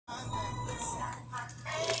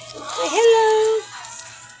Say hello.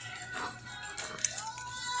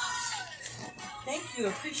 Thank you.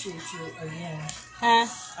 Appreciate you again. Huh?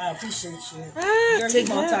 I appreciate you. Ah, Girl, you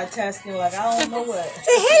multitasking like I don't know what.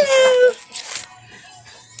 Say hello.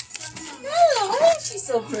 Oh, she's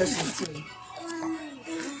so precious too.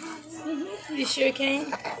 You sure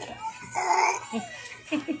can?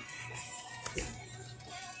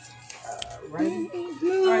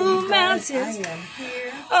 Move mountains. I am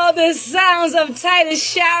here. Oh, the sounds of Titus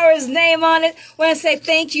Showers' name on it. Want to say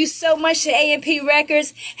thank you so much to A&P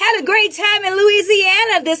Records. Had a great time in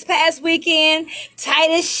Louisiana this past weekend.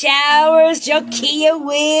 Titus Showers, Jokia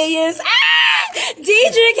Williams,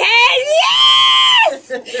 Deidre Hayes,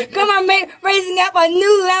 yes! Come on, raising up a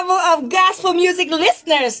new level of gospel music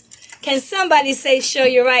listeners. Can somebody say sure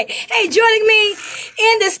you're right? Hey, joining me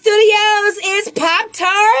in the studios is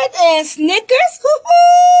Pop-Tart and Snickers.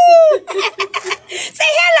 Say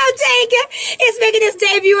hello, Taker. It's making his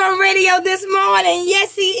debut on radio this morning.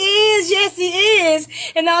 Yes, he is. Yes, he is.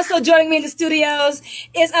 And also joining me in the studios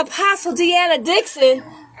is Apostle Deanna Dixon.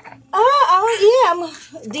 I'm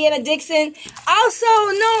Deanna Dixon, also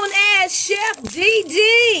known as Chef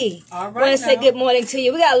DD. All right. I want to say good morning to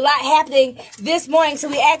you. We got a lot happening this morning, so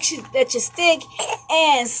we ask you that you stick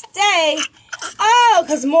and stay. Oh,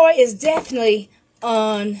 because more is definitely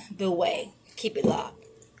on the way. Keep it locked.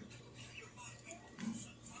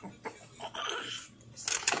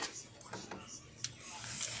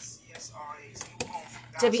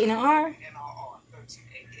 Wnrr.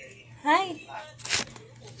 Hi.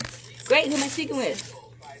 Great, who am I speaking with?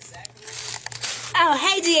 Oh,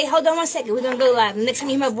 hey, DA, hold on one second. We're going to go live. The next time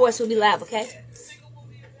you hear my voice, we'll be live, okay?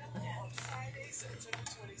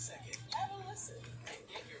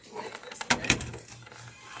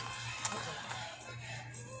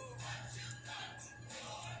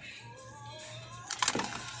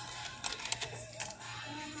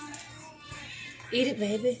 Eat it,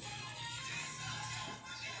 baby.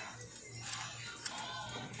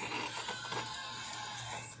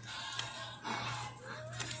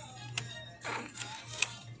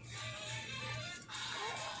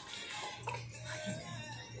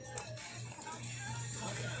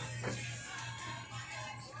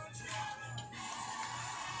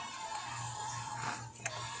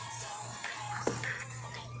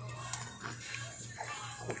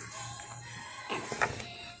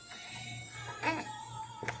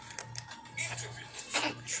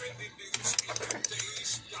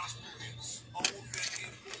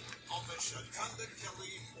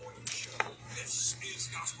 This is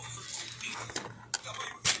Gospel 1380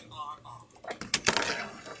 WNRR.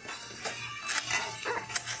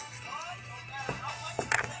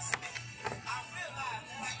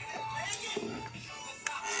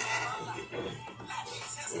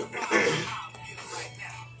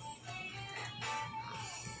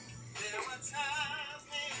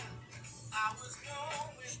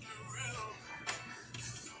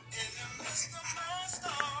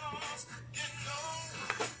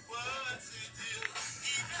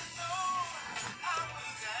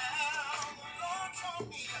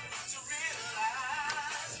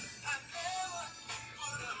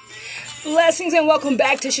 Blessings and welcome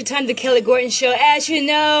back to Sctonda Kelly Gordon Show. As you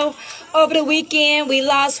know, over the weekend we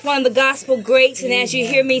lost one of the gospel greats, and as you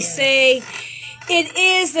hear me say, it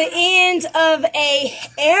is the end of a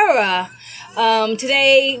era.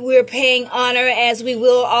 Today we're paying honor, as we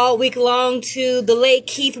will all week long, to the late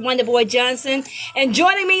Keith Wonderboy Johnson. And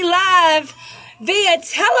joining me live via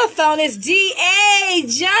telephone is D.A.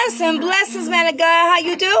 Johnson. Blessings, man of God. How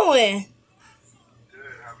you doing?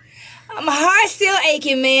 My heart's still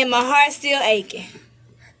aching, man. My heart's still aching.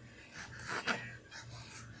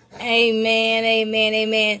 Amen, amen,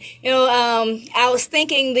 amen. You know, I was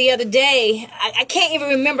thinking the other day, I can't even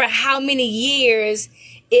remember how many years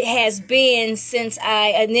it has been since I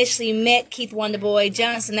initially met Keith Wonderboy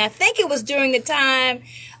Johnson. I think it was during the time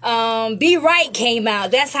Be Right came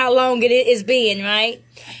out. That's how long it has been, right?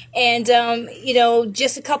 And, you know,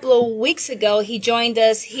 just a couple of weeks ago, he joined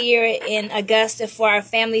us here in Augusta for our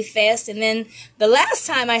Family Fest. And then the last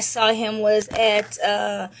time I saw him was at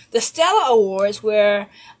the Stella Awards, where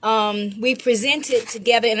we presented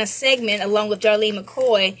together in a segment along with Darlene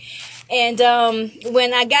McCoy. And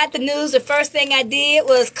when I got the news, the first thing I did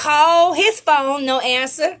was call his phone, no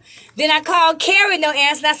answer. Then I called Carrie, no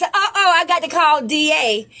answer. And I said, I got to call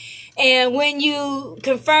DA. And when you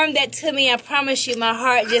confirmed that to me, I promise you my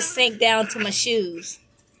heart just sank down to my shoes.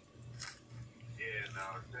 Yeah, no,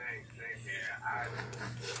 same here.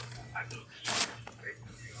 I do.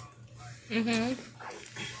 Mm-hmm.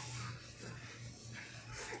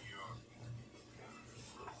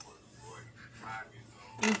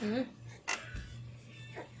 Mm-hmm.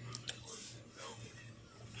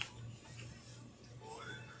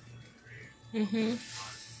 Mhm.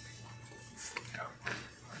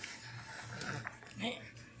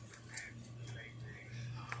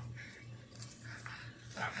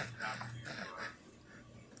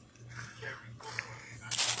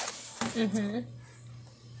 Mhm.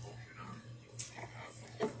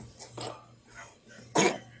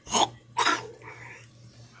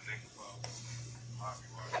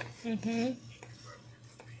 Mhm.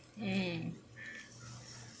 Mm.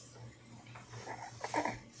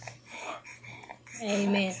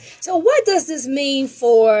 Amen. So, what does this mean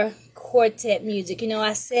for quartet music? You know,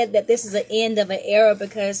 I said that this is the end of an era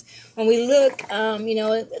because when we look, you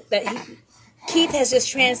know, that Keith has just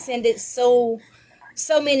transcended so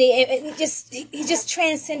many, and he just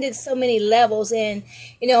transcended so many levels. And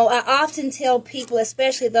you know, I often tell people,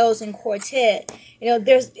 especially those in quartet, you know,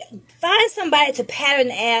 find somebody to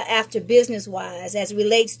pattern after business wise as it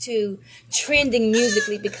relates to trending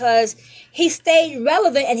musically, because he stayed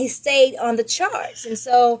relevant and he stayed on the charts. And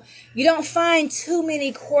so you don't find too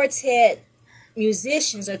many quartet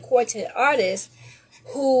musicians or quartet artists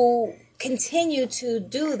who continue to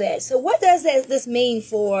do that. So what does this mean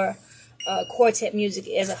for quartet music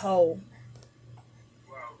as a whole?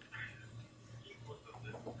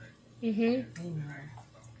 Mhm.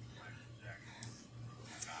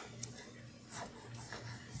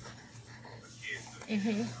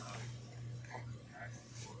 Amen.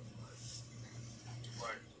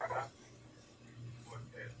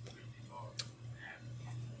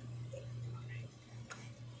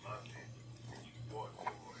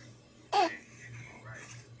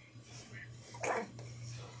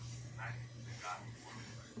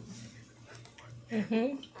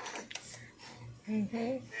 Mhm. Mhm.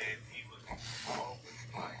 Mhm.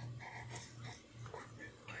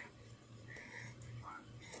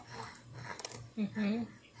 Mhm.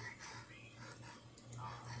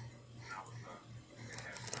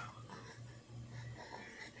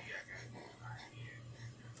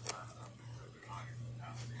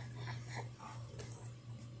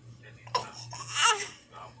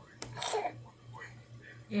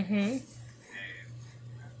 Mhm.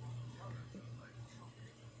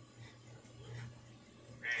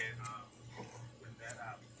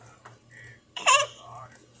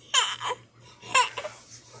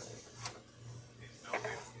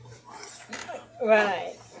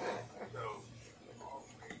 Right.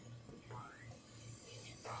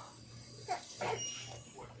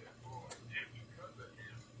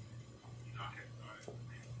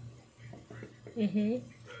 Mhm.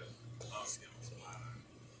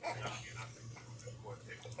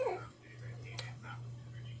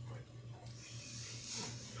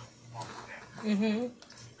 Mhm.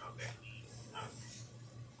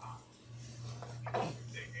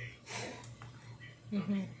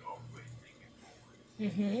 Mhm.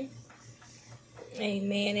 Mhm.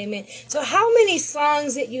 Amen. Amen. So, how many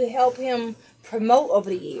songs did you help him promote over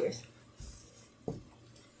the years?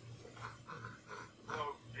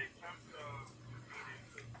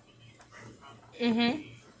 Mhm.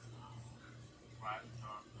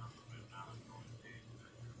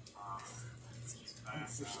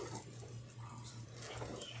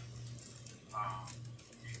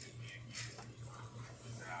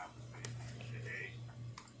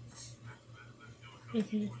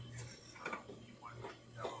 Mhm.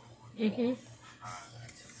 Mhm.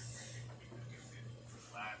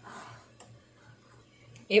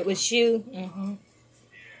 It was you. Mhm.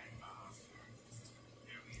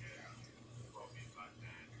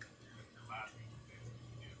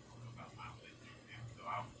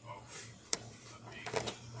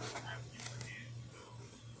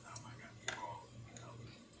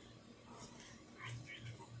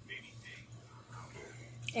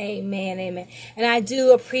 Amen, amen. And I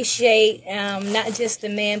do appreciate not just the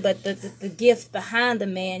man, but the gift behind the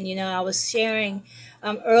man. You know, I was sharing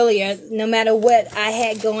earlier, no matter what I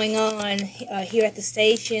had going on here at the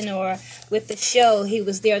station or with the show, he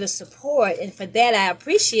was there to support. And for that, I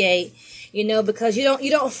appreciate, you know, because you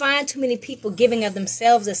don't find too many people giving of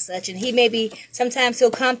themselves as such. And he maybe sometimes he'll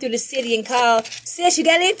come through the city and call, sis, you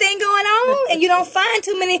got anything going on? And you don't find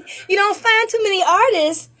too many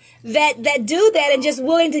artists that do that and just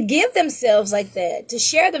willing to give themselves like that, to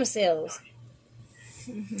share themselves.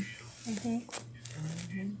 Mhm. Mhm.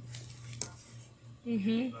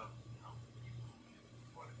 Mhm.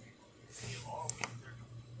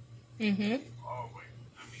 Mhm.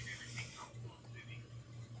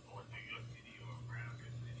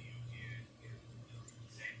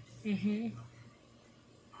 Mhm.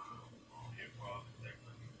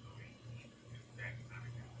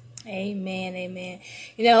 Amen, amen.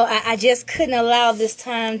 You know, I just couldn't allow this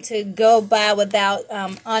time to go by without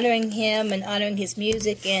honoring him and honoring his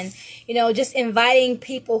music, and, you know, just inviting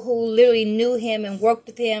people who literally knew him and worked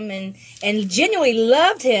with him and genuinely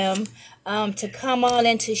loved him to come on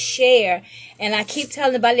and to share. And I keep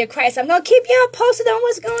telling the body of Christ, I'm going to keep y'all posted on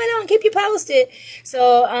what's going on. Keep you posted.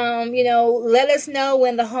 So, you know, let us know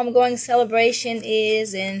when the homegoing celebration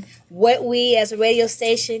is and what we as a radio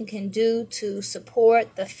station can do to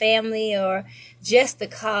support the family or just the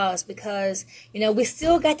cause. Because, you know, we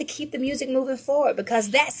still got to keep the music moving forward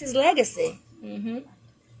because that's his legacy. Mm-hmm.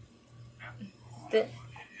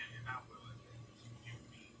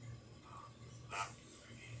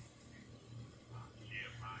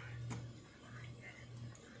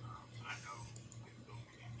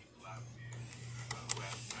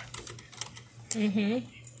 Mm-hmm.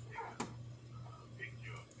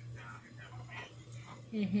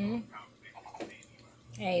 Mm-hmm.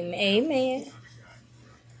 Amen.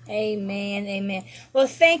 Amen. Amen. Well,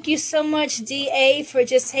 thank you so much, D.A., for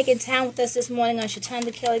just taking time with us this morning on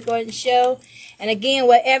Sctonda Kelly Gordon Show. And again,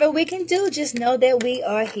 whatever we can do, just know that we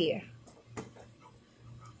are here.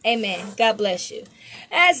 Amen. God bless you.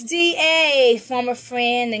 That's D.A., former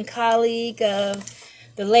friend and colleague of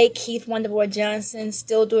the late Keith Wonderboy Johnson,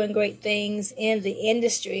 still doing great things in the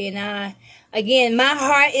industry. And again, my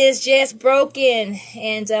heart is just broken.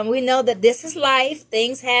 And we know that this is life.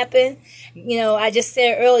 Things happen. You know, I just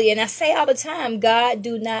said earlier, and I say all the time, God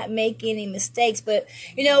do not make any mistakes. But,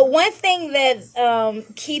 you know, one thing that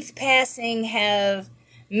Keith's passing have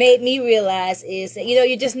made me realize is that, you know,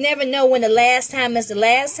 you just never know when the last time is the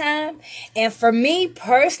last time. And for me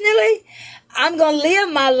personally, I'm going to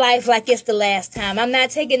live my life like it's the last time. I'm not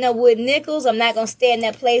taking no wood nickels. I'm not going to stay in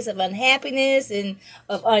that place of unhappiness and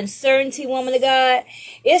of uncertainty, woman of God.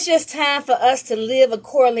 It's just time for us to live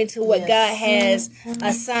according to what God has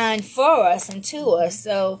assigned for us and to us.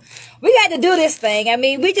 So we got to do this thing. I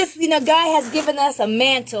mean, we just, you know, God has given us a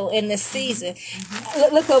mantle in this season.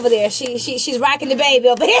 Look over there. She's rocking the baby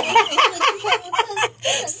over here.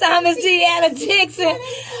 Psalmist Deanna Dixon.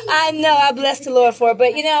 I know. I bless the Lord for it.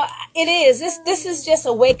 But, you know, it is. This is just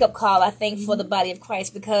a wake-up call, I think, for the body of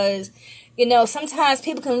Christ, because, you know, sometimes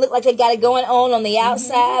people can look like they got it going on the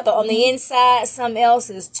outside, but on the inside, something else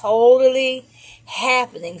is totally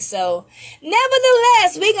happening. So,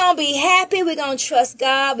 nevertheless, we're going to be happy. We're going to trust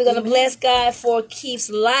God. We're going to bless God for Keith's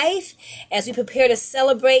life as we prepare to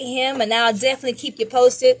celebrate him. And I'll definitely keep you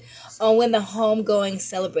posted on when the homegoing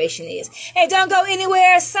celebration is. Hey, don't go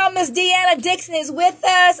anywhere. Psalmist Deanna Dixon is with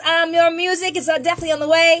us. Your music is definitely on the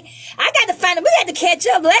way. I got to find it. We had to catch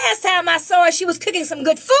up. Last time I saw her, she was cooking some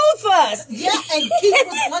good food for us. Yeah, and Keith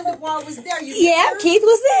was there. Keith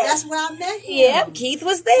was there. That's where I met him. Yeah, Keith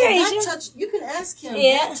was there. So you can ask him.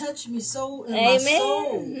 Yeah. That touched me so in my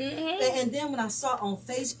soul. Mm-hmm. And then when I saw on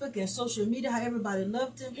Facebook and social media how everybody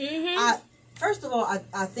loved him, first of all,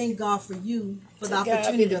 I thank God for you for the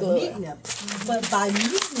opportunity of meeting him. But by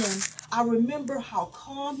meeting him, I remember how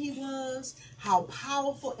calm he was, how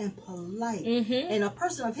powerful and polite. And a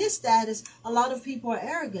person of his status, a lot of people are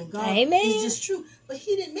arrogant. God is just true. But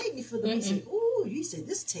he didn't make me feel the way. He said, ooh, you said,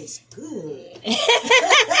 this tastes good.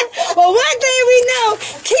 Well, one thing we know,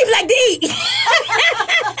 Keith like to eat.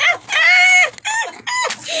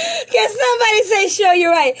 Can somebody say, sure,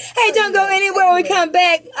 you're right. Hey, don't go anywhere when we come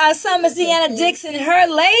back. Psalmist Deanna Dixon, her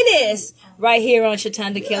latest, right here on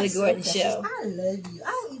Sctonda Kelly Gordon Show. I love you.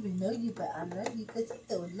 I don't even know you, but I love you because you're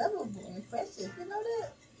so lovable and precious. You know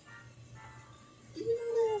that? Do you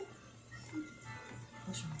know that?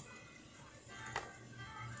 What's wrong?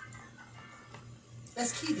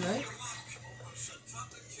 That's Keith, right?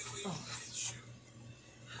 Oh.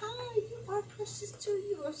 Hi, you are precious too.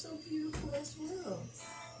 You are so beautiful as well.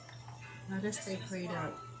 Now let's stay prayed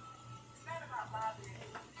out.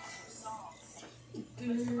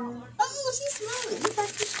 Girl. Oh, she's smiling. You back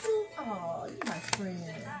to school? Oh, you're my friend.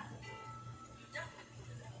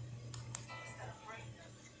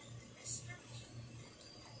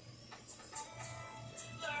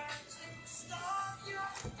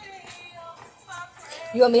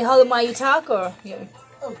 You want me to hold him while you talk, or? Yeah.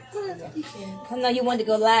 Oh, whatever. You can. I know you wanted to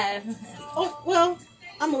go live. Oh, well,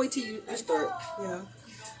 I'm going to wait till you start, you know.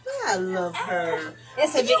 I love her.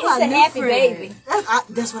 It's a happy baby.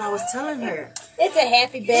 That's what I was telling her. It's a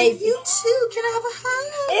happy baby. And you too. Can I have a hug?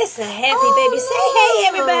 It's a happy baby. Say hey,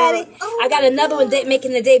 everybody. I got another one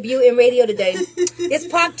making the debut in radio today. It's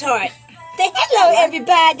Pop-Tart. Say hello,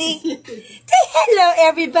 everybody. Say hello,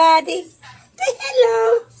 everybody. Say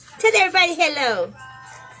hello. Tell everybody hello.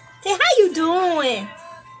 Say, how you doing?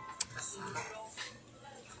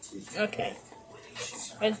 Okay.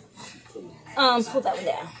 Pull that one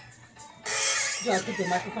down. Do I put the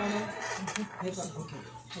microphone on? Okay.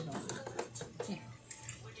 Hold on.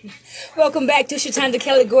 Welcome back to Sctonda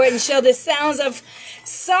Kelly Gordon Show. The sounds of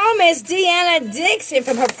Psalmist Deanna Dixon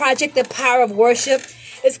from her project, The Power of Worship.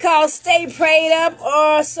 It's called Stay Prayed Up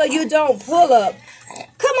or So You Don't Pull Up.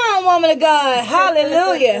 Come on, woman of God.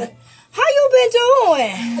 Hallelujah. How you been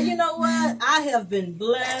doing? You know what? I have been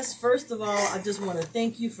blessed. First of all, I just want to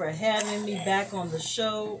thank you for having me back on the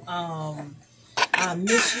show. I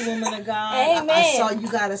miss you, woman of God. Amen. I saw you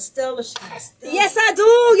got a stellar. Yes, I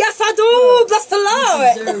do. Yes, I do. Bless the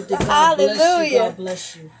Lord. You deserved it. God Hallelujah. bless you. God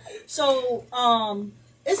bless you. So,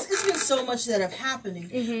 it's been so much that have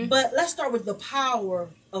happening. But let's start with the power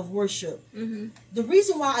of worship. The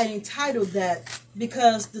reason why I entitled that,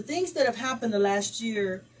 because the things that have happened the last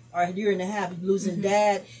year or a year and a half, losing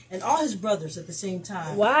dad and all his brothers at the same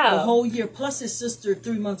time. Wow. The whole year, plus his sister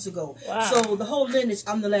 3 months ago. Wow. So the whole lineage,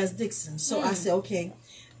 I'm the last Dixon. So I said, okay.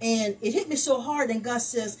 And it hit me so hard, and God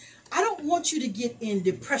says, I don't want you to get in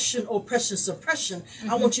depression, oppression, suppression.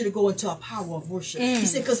 I want you to go into a power of worship. He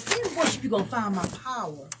said, because in worship, you're going to find my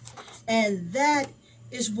power. And that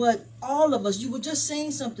is what all of us, you were just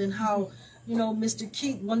saying something, how, you know, Mr.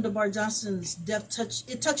 Keith Wonderbar Johnson's death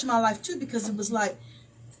touched my life too, because it was like,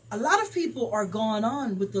 a lot of people are going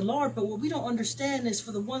on with the Lord, but what we don't understand is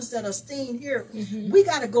for the ones that are staying here, we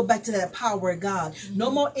got to go back to that power of God.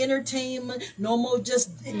 No more entertainment, no more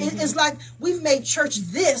just, it's like we've made church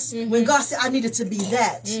this when God said I needed to be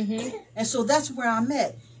that. And so that's where I'm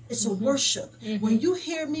at. It's a worship. When you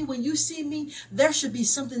hear me, when you see me, there should be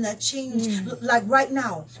something that changed. Like right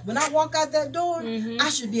now, when I walk out that door, I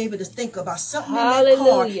should be able to think about something in that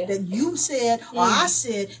car that you said or I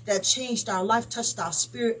said that changed our life, touched our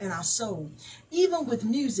spirit and our soul. Even with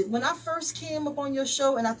music, when I first came up on your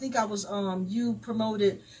show, and I think I was, you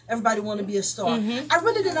promoted Everybody Want to Be a Star. I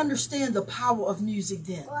really didn't understand the power of music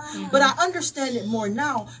then. But I understand it more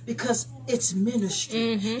now because it's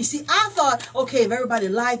ministry. You see, I thought, okay, if everybody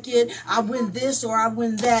like it, I win this or I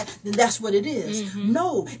win that, then that's what it is.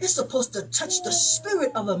 No, it's supposed to touch the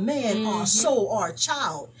spirit of a man or a soul or a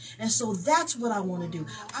child. And so that's what I want to do.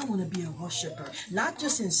 I want to be a worshiper, not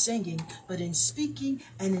just in singing, but in speaking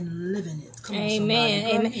and in living it. Come on.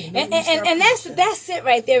 Amen. Amen. And that's it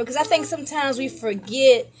right there, because I think sometimes we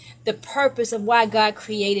forget the purpose of why God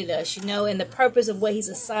created us, you know, and the purpose of what He's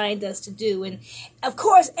assigned us to do. And of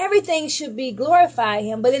course, everything should be glorify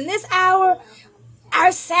Him. But in this hour,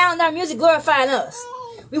 our sound, our music glorifying us.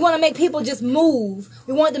 We want to make people just move.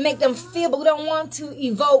 We want to make them feel, but we don't want to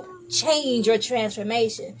evoke change or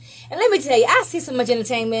transformation. And let me tell you, I see so much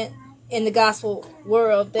entertainment in the gospel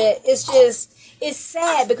world that it's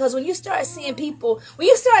sad, because when you start seeing people, when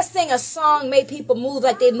you start singing a song make people move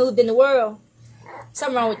like they moved in the world,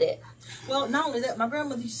 something wrong with that. Well, not only that, my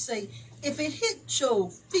grandmother used to say, if it hit your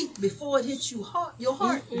feet before it hits your heart,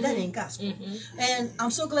 that ain't gospel. And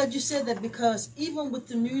I'm so glad you said that, because even with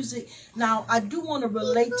the music, now I do want to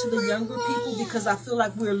relate to the younger people, because I feel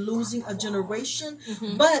like we're losing a generation.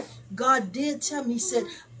 But God did tell me, He said,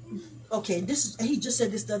 okay, He just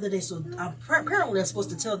said this the other day, so apparently I'm supposed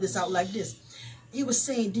to tell this out like this. He was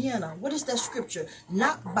saying, Deanna, what is that scripture?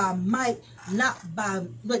 Not by might, not by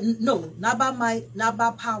might, not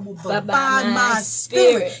by power, but by my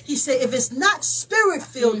spirit. He said, if it's not spirit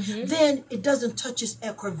filled, then it doesn't touch his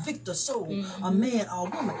convict soul, a man or a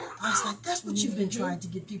woman. I was like, that's what you've been trying to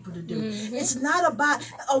get people to do. It's not about,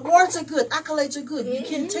 awards are good, accolades are good. You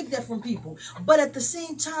can't take that from people. But at the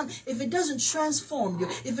same time, if it doesn't transform you,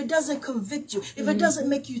 if it doesn't convict you, if it doesn't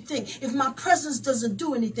make you think, if my presence doesn't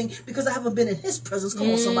do anything because I haven't been in His presence, come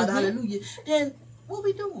on somebody, hallelujah, then what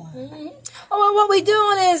we doing? Well, what we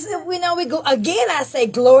doing is, we go, again, I say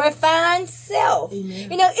glorifying self. Amen.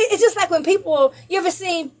 You know, it's just like when people, you ever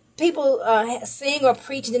seen people sing or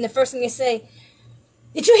preach, and then the first thing they say,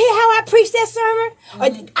 did you hear how I preached that sermon?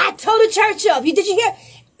 Or I told the church up. Did you hear?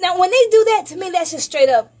 Now, when they do that, to me, that's just straight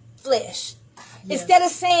up flesh. Yes. Instead of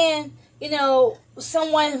saying, you know,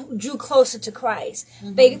 someone drew closer to Christ.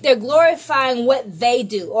 They're glorifying what they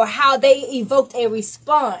do or how they evoked a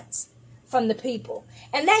response from the people.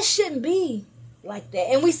 And that shouldn't be like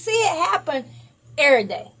that. And we see it happen every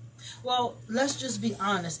day. Well, let's just be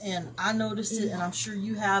honest, and I noticed it, and I'm sure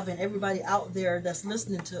you have, and everybody out there that's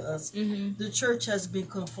listening to us, the church has been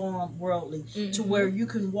conformed worldly to where you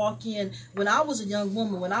can walk in. When I was a young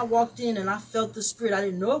woman, when I walked in and I felt the Spirit, I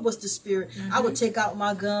didn't know it was the Spirit, I would take out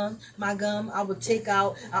my gum, I would take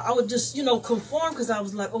out, I would just, you know, conform, because I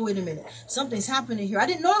was like, oh, wait a minute, something's happening here. I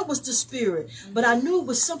didn't know it was the Spirit, but I knew it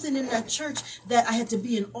was something in that church that I had to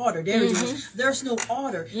be in order. There it is. There's no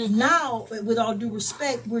order. Now, with all due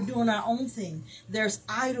respect, we're doing doing our own thing. There's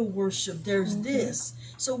idol worship. There's this.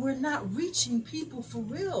 So we're not reaching people for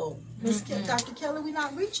real. Dr. Kelly, we're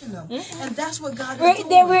not reaching them. And that's what God is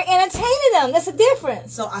doing. We're entertaining them. That's a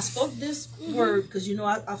difference. So I spoke this word because, you know,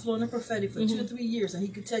 I flow in the prophetic for 2 to 3 years, and he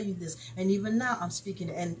could tell you this. And even now I'm speaking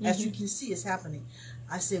it. And as you can see, it's happening.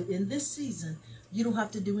 I said, in this season, you don't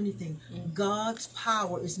have to do anything. God's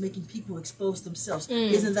power is making people expose themselves.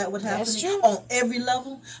 Isn't that what happens on every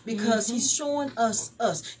level? Because he's showing us.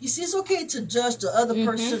 You see, it's okay to judge the other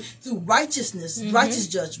person through righteousness, righteous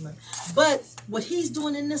judgment. But what he's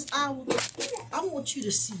doing in this hour, I want you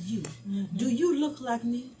to see you. Do you look like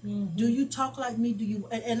me? Do you talk like me? Do you?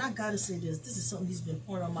 And I got to say this. This is something he's been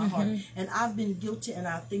pouring on my heart. And I've been guilty, and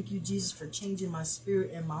I thank you, Jesus, for changing my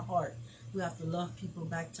spirit and my heart. We have to love people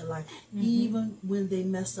back to life, even when they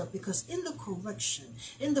mess up. Because in the correction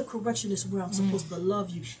is where I'm supposed to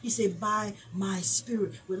love you. He said, by my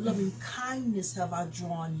spirit, with loving kindness have I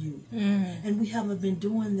drawn you. And we haven't been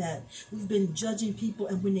doing that. We've been judging people,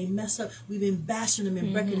 and when they mess up, we've been bashing them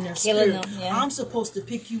and wrecking their spirit. I'm supposed to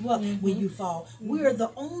pick you up when you fall. We're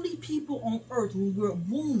the only people on earth, when we're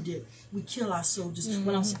wounded, we kill our soldiers.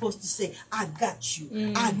 When I'm supposed to say, I got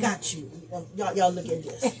you. I got you. Y'all look at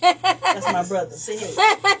this. That's my brother. Say hey.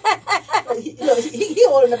 He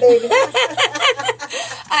holding the baby.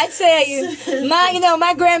 I tell you,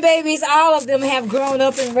 my grandbabies, all of them have grown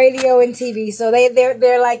up in radio and TV. So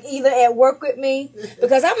they're like either at work with me,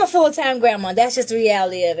 because I'm a full-time grandma. That's just the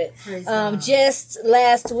reality of it. Just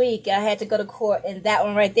last week I had to go to court, and that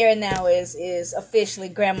one right there now is officially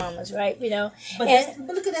grandmama's, right? You know. But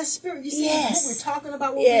look at that spirit. You see what we're talking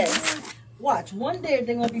about, what we're doing? Watch, one day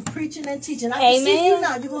they're going to be preaching and teaching. I can see you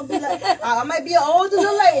now. You're going to be like, I might be an older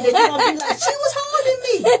lady. You're going to be like, she was holding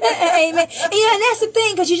me. Amen. And that's the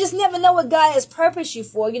thing, because you just never know what God has purposed you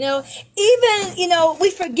for. Even, we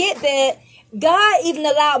forget that God even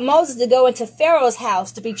allowed Moses to go into Pharaoh's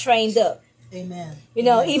house to be trained up. Amen.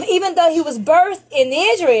 Even though he was birthed in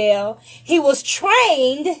Israel, he was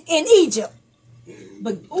trained in Egypt.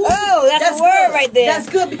 But that's a word right there. That's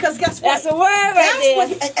good, because guess what? That's a word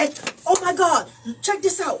right there. Oh my God, check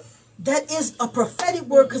this out. That is a prophetic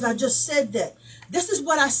word, because I just said that. This is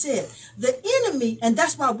what I said. The enemy, and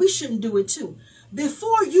that's why we shouldn't do it too.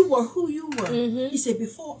 Before you were who you were, he said,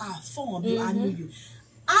 before I formed you, I knew you.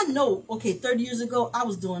 I know, 30 years ago, I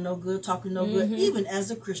was doing no good, talking no good, even as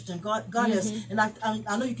a Christian. God has, and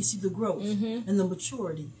I know you can see the growth and the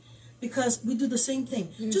maturity. Because we do the same thing.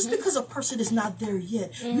 Just because a person is not there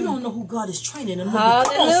yet, you don't know who God is training. And come on,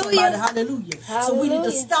 somebody, hallelujah. So we need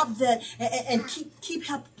to stop that and keep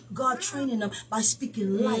help God training them by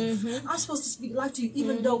speaking life. I'm supposed to speak life to you,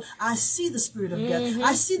 even though I see the spirit of death.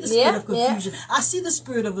 I see the spirit of confusion. I see the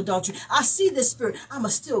spirit of adultery. I see this spirit. I'ma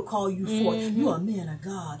still call you forth. You are a man of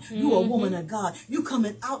God. You are a woman of God. You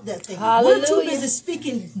coming out that thing. We're too busy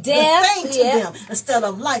speaking death to them instead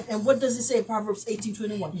of life. And what does it say in Proverbs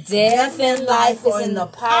 18:21? Death and life is in the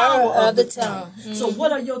power of the tongue. So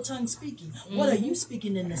what are your tongues speaking? What are you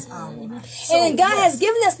speaking in this hour? So, and God has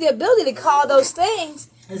given us the ability to call those things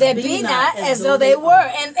that be not as though they were.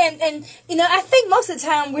 And I think most of the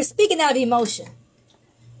time we're speaking out of emotion.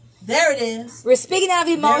 There it is. We're speaking out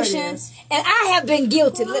of emotion. And I have been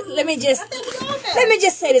guilty. Let me just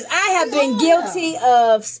say this. I have been guilty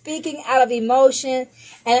of speaking out of emotion.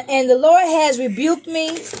 And the Lord has rebuked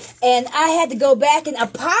me. And I had to go back and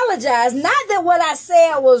apologize. Not that what I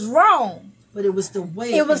said was wrong. But it was the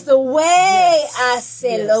way. It was the way I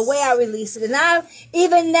said it, the way I released it. And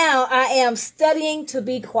even now, I am studying to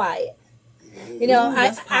be quiet.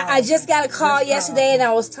 I just got a call yesterday, and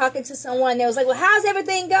I was talking to someone, and they was like, well, how's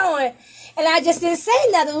everything going? And I just didn't say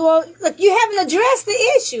nothing. Well, look, you haven't addressed the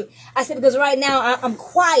issue. I said, because right now, I'm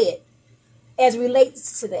quiet as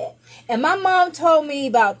relates to that. And my mom told me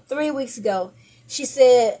about 3 weeks ago, she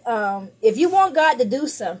said, if you want God to do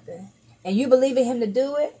something, and you believe in him to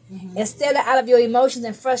do it, instead of out of your emotions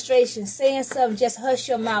and frustration saying something, just hush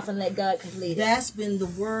your mouth and let God complete it. That's been the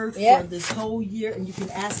word for this whole year, and you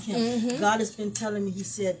can ask him. God has been telling me, he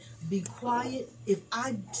said, be quiet. If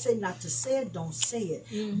I say not to say it, don't say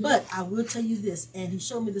it. But I will tell you this, and he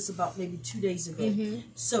showed me this about maybe 2 days ago.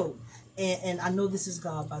 So, and I know this is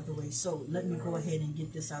God, by the way, so let me go ahead and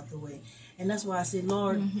get this out the way. And that's why I said,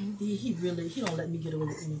 Lord, he don't let me get away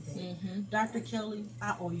with anything. Dr. Kelly,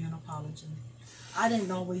 I owe you an apology. I didn't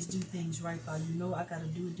always do things right by you. I got to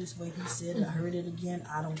do it this way. He said, I heard it again.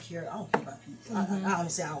 I don't care. I don't care about people. I don't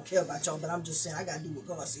say I don't care about y'all, but I'm just saying I got to do what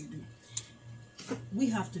God said do. we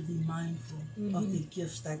have to be mindful of the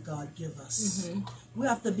gifts that God give us. We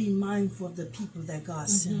have to be mindful of the people that God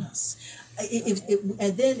sent us.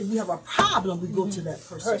 And then if we have a problem, we go to that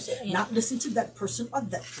person. Not listen to that person or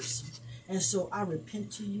that person. And so I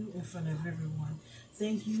repent to you in front of everyone.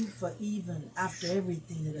 Thank you for even after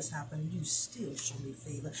everything that has happened, you still show me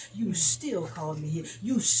favor. You still called me here.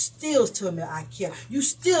 You still told me I care. You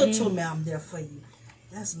still told me I'm there for you.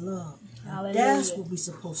 That's love. That's what we're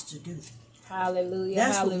supposed to do. Hallelujah.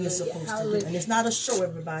 That's Hallelujah. what we're supposed to do. And it's not a show,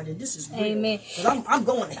 everybody. This is real. Amen. Because I'm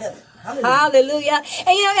going to heaven. Hallelujah. Hallelujah.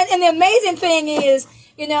 And you know, and the amazing thing is,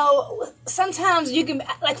 you know, sometimes you can,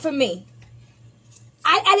 like for me,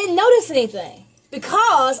 I didn't notice anything.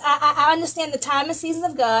 Because I understand the time and season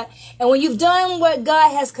of God. And when you've done what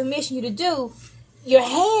God has commissioned you to do, your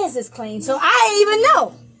hands is clean. So I didn't even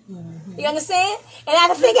know. You understand? And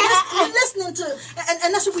I think we're listening to,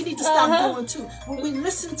 and that's what we need to stop doing too. When we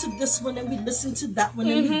listen to this one and we listen to that one.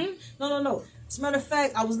 And no. As a matter of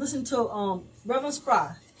fact, I was listening to Reverend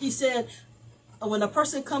Spry. He said, when a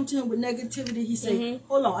person come to him with negativity, he say,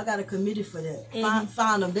 hold on, I got a committee for that.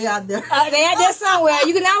 Find them. They out there. They out there somewhere.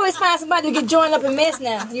 You can always find somebody to get joined up in mess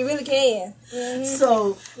now. You really can.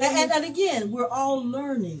 So, and again, we're all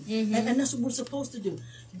learning. And that's what we're supposed to do.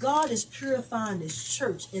 God is purifying His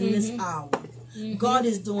church in this hour. God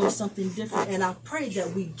is doing something different, and I pray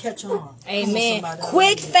that we catch on. Amen.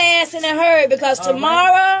 Quick, fast, and a hurry, because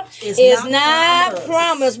tomorrow is not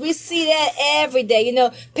promised. We see that every day. You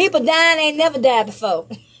know, people dying ain't never died before.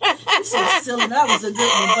 So silly. That was a good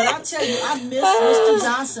one. But I tell you, I miss Mr.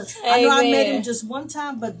 Johnson. I know I met him just one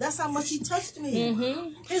time, but that's how much he touched me.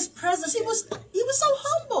 His presence, he was so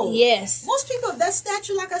humble. Yes. Most people of that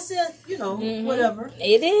stature, like I said, you know, whatever.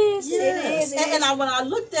 It is. Yes. And when I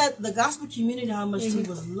looked at the gospel community, how much he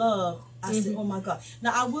was loved, I said, oh my God.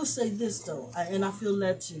 Now, I will say this, though, and I feel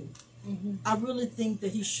led to. I really think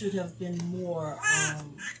that he should have been more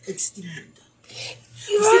esteemed.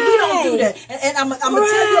 See, we don't do that. And I'm going to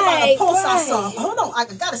tell you about a post I saw. Hold on, I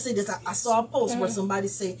got to say this. I saw a post where somebody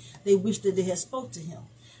say they wish that they had spoke to him.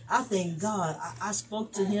 I thank God I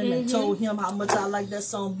spoke to him and told him how much I like that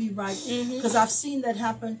song, Be Right. Because I've seen that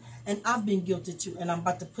happen, and I've been guilty too. And I'm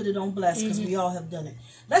about to put it on blast because we all have done it.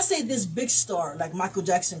 Let's say this big star like Michael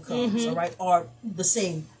Jackson comes, all right, or the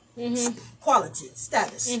same quality,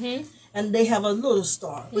 status. And they have a little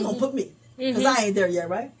star. We're going to put me because I ain't there yet,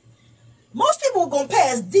 right? Most people are going to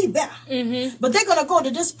pass D by, but they're going to go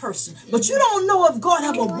to this person. But you don't know if God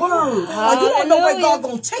have a word, or you don't know where God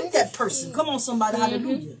going to take that person. Come on, somebody,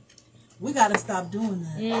 hallelujah. We got to stop doing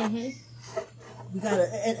that. We got to,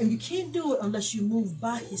 and you can't do it unless you move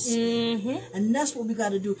by His Spirit. And that's what we got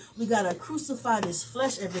to do. We got to crucify this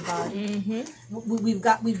flesh, everybody. We've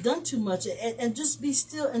done too much, and just be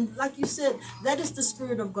still. And like you said, that is the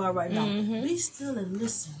Spirit of God right now. Be still and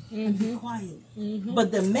listen and be quiet.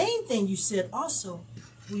 But the main thing you said also,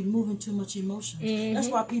 we moving too much emotion. That's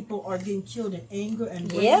why people are getting killed in anger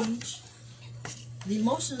and rage. The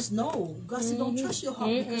emotions, no. God said, don't trust your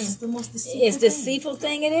heart because it's the most deceitful thing. It's deceitful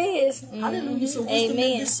thing it is. Hallelujah. So wisdom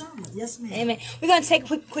and discernment. Yes, ma'am. Amen. We're going to take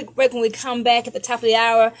a quick break when we come back at the top of the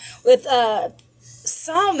hour with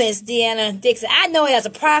Psalmist Deanna Dixon. I know her as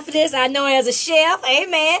a prophetess. I know her as a chef.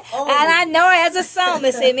 Amen. And I know her as a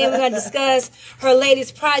psalmist. Amen. We're going to discuss her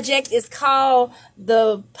latest project. It's called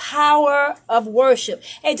The Power of Worship.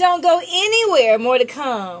 Hey, don't go anywhere. More to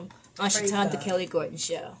come on Sctonda Kelly Gordon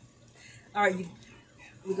Show. All right,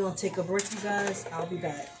 we're going to take a break, you guys. I'll be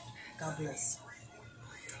back. God bless.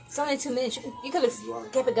 It's only 2 minutes. You could have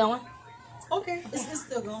kept it going. Okay, it's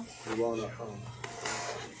still going. You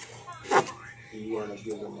want to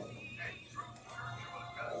give them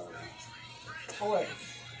what?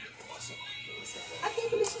 I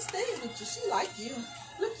can't believe she stayed with you. She like you.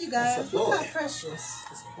 Look, you guys. Look how precious.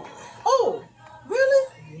 Oh, really?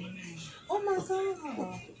 Oh, my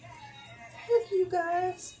God. Look, you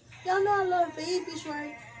guys. Y'all know I love babies,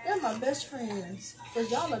 right? They're my best friends.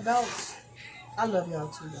 Because y'all adults, I love y'all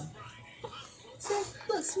too, though. So,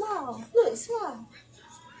 look, smile. Look, smile.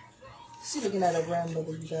 She looking at her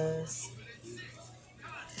grandmother, you guys.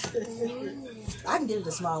 I can get her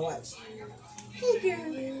to smile, watch. Hey,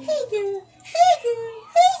 girl. Hey, girl. Hey, girl. Hey, girl.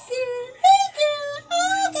 Hey, girl.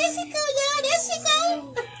 Oh, there she go, y'all. There she go.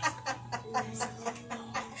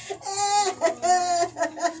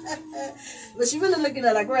 But she really looking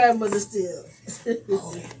at her grandmother still.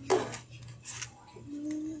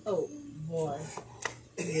 Oh, boy.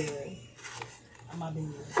 Yeah. I might be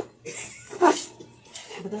here.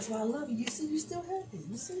 But that's why I love you. You see, you still happy.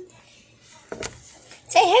 You see?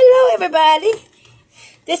 Say hello, everybody.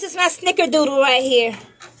 This is my snickerdoodle right here.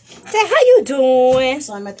 Say, how you doing?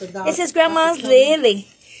 So I'm at the This is Grandma's Lily.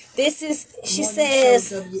 This is, she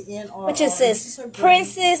says, what it says,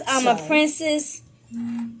 princess, I'm a princess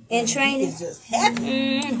in training. He's just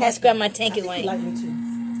happy. That's Grandma Tanky You Wayne. like me too.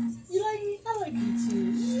 You like me? I like you too.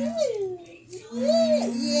 Yeah,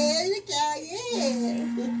 look out, yeah.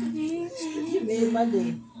 You made my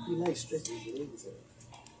day. You like stretching your legs out.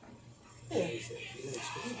 Yeah.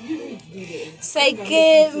 You need to do that. Say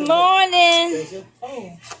good morning.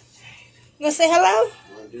 Oh. You gonna say hello?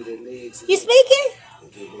 You speaking?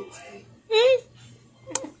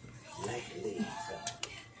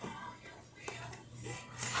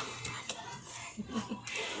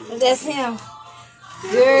 That's him.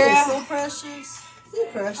 Girl. So precious. You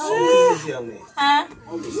precious. Huh?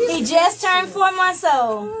 He just turned 4 months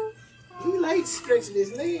old. He likes stretching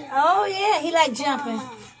his legs. Oh yeah, he like jumping.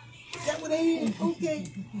 Is that what they is? Okay.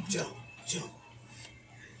 Jump, jump.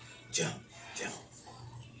 Jump, jump.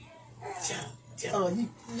 Jump, jump. Oh,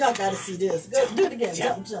 y'all gotta see this. Go, do it again.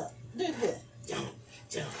 Jump, jump. Do it again. Jump,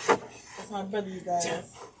 jump. That's my brother, you guys. Jump,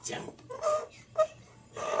 jump.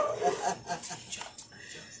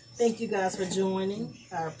 Thank you guys for joining.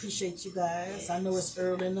 I appreciate you guys. I know it's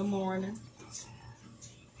early in the morning.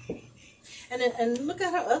 And look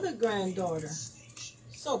at her other granddaughter.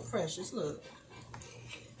 So precious. Look.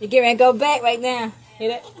 You get ready to go back right now. Hear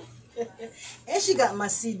that? And she got my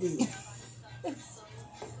CD.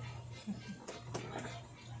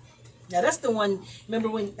 Now that's the one. Remember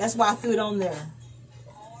when? That's why I threw it on there.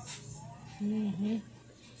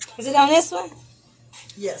 Is it on this one?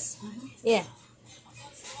 Yes. Yeah.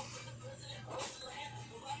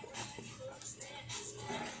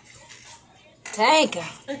 Thank her.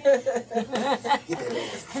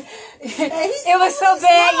 It was so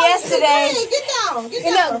bad yesterday. Hey, get down. Get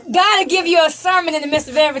You down. know, God will give you a sermon in the midst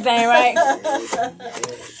of everything, right?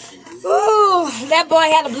 Ooh, that boy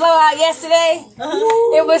had a blowout yesterday.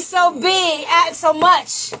 It was so big, so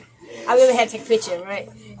much. I really had to take a picture, right?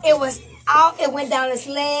 It was out. It went down his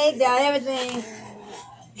leg, down everything.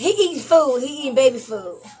 He eating food. He eating baby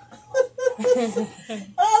food.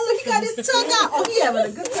 Oh, look, he got his tongue out. Oh, he having a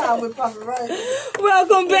good time with Prophet, right?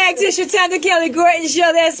 Welcome back to Sctonda Kelly Gordon Show.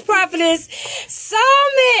 That's Prophetess,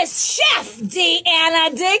 Psalmist, Chef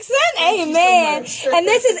Deanna Dixon. Amen. And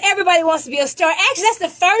this is Everybody Wants to Be a Star. Actually, that's the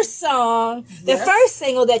first song, the first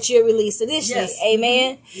single that you released initially. Yes.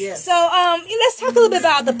 Amen. Yes. So, let's talk a little bit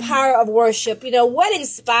about the power of worship. You know, what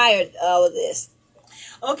inspired all of this?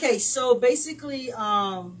 Okay, so basically,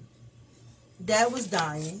 Dad was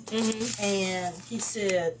dying, and he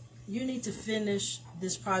said, you need to finish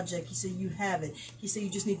this project. He said, you have it. He said,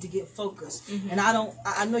 you just need to get focused. And I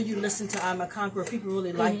know you listen to I'm a Conqueror. People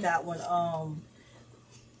really like that one.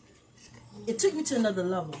 It took me to another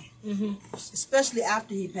level, especially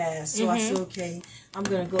after he passed. So I said, okay, I'm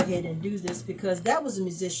going to go ahead and do this, because Dad was a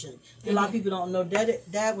musician. A lot of people don't know.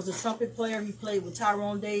 Dad was a trumpet player. He played with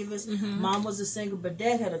Tyrone Davis. Mom was a singer, but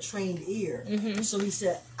Dad had a trained ear. So he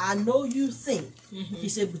said, I know you think. He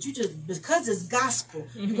said, but you just, because it's gospel,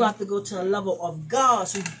 you're going to have to go to a level of God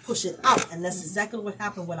so you can push it out. And that's exactly what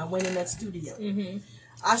happened when I went in that studio.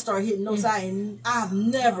 I started hitting notes I've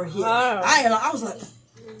never hit. I was like...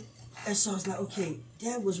 And so I was like, okay,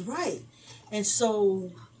 Dad was right. And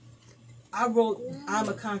so I wrote I'm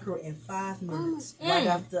a Conqueror in 5 minutes. Right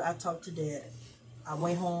after I talked to Dad. I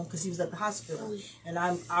went home because he was at the hospital. And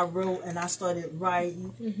I wrote and I started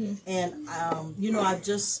writing. And, you know, I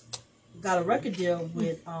just got a record deal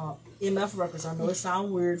with MF Records. I know it sounds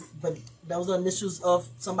weird, but those are initials of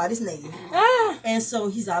somebody's name. And so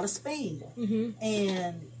he's out of Spain.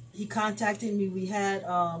 And he contacted me. We had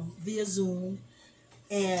via Zoom.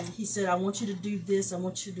 And he said, I want you to do this. I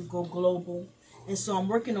want you to go global. And so I'm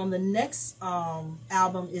working on the next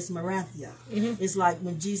album is Maranthia. It's like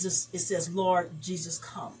when Jesus, it says, Lord, Jesus,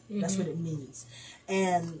 come. That's what it means.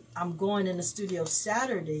 And I'm going in the studio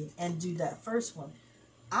Saturday and do that first one.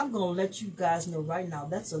 I'm going to let you guys know right now,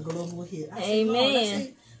 that's a global hit. I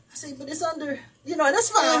Amen. I say, but it's under, you know, and that's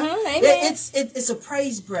fine. It's a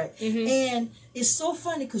praise break. And it's so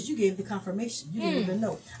funny because you gave the confirmation. You didn't even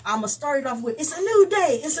know. I'm going to start it off with, it's a new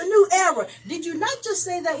day. It's a new era. Did you not just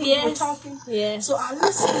say that when you were talking? So I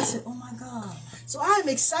listened and said, oh my God. So I'm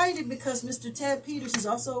excited because Mr. Ted Peters is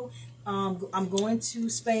also, I'm going to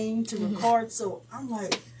Spain to record. So I'm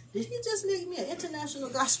like, did he just make me an international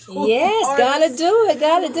gospel artist? Gotta do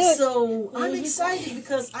it. So I'm excited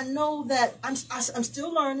because I know that I'm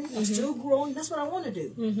still learning. I'm still growing. That's what I want to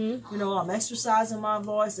do. You know, I'm exercising my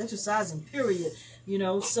voice, exercising, period. You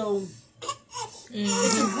know, so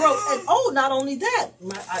it's a growth. And not only that,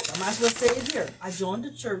 I might as well say it here. I joined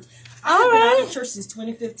the church. I've been out of church since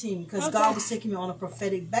 2015 because God was taking me on a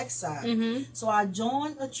prophetic backside. So I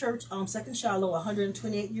joined a church, Second Shiloh,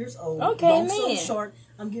 128 years old. Okay, long story short,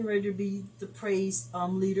 I'm getting ready to be the praise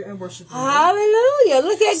leader and worship leader. Hallelujah.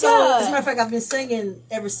 Look at God. As a matter of fact, I've been singing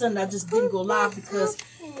every Sunday. I just didn't go live because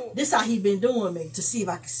this is how he been doing me to see if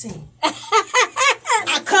I can sing.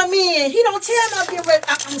 I come in, he don't tell me I'm getting ready.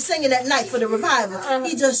 I'm singing at night for the revival.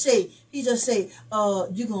 He just say, you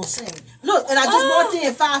gonna sing. Look, and I just walked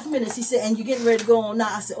in 5 minutes. He said, and you getting ready to go on now.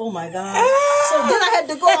 I said, oh my God. So then I had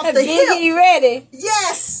to go off the hill. You ready?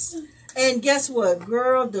 Yes. And guess what,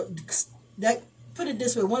 girl? That put it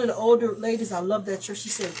this way. One of the older ladies, I love that church. She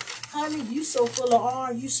said, honey, you so full of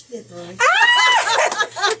R, you slippery.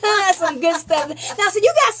 That's some good stuff. Now, so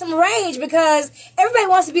you got some range because everybody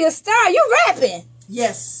wants to be a star. You're rapping.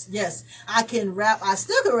 Yes, yes. I can rap. I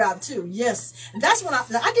still can rap too. Yes. And that's when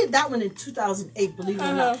I did that one in 2008, believe it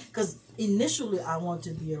or not. Because initially I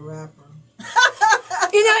wanted to be a rapper.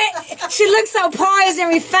 You know, she looks so poised and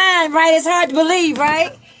refined, right? It's hard to believe,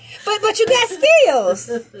 right? But you got skills.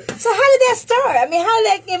 So how did that start? I mean,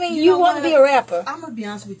 you want to be a rapper? I'm gonna be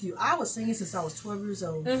honest with you. I was singing since I was 12 years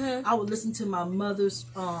old. I would listen to my mother's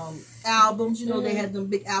albums. You know, they had them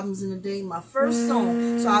big albums in the day. My first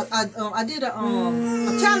song. So I did a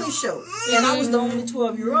talent show, and I was the only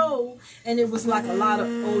 12-year-old, and it was like a lot of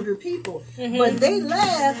older people. But they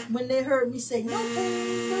laughed when they heard me say no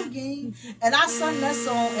pain, no gain, and I sung that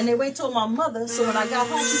song, and they went and told my mother. So when I got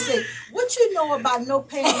home, she said, "What you know about no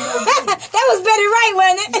pain, no gain?" That was Betty Wright,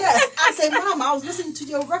 wasn't it? Yes. I said, Mom, I was listening to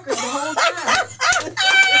your record the whole time.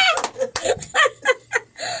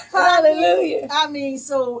 Hallelujah. I mean,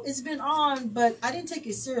 so it's been on, but I didn't take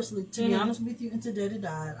it seriously, to be honest with you, until Daddy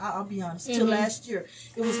died. I'll be honest. Till last year,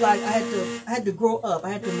 it was like I had to grow up. I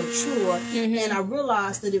had to mature, and I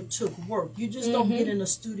realized that it took work. You just don't get in the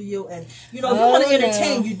studio and, you know, if you want to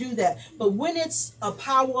entertain, you do that. But when it's a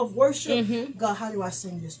power of worship, God, how do I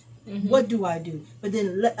sing this? What do I do? But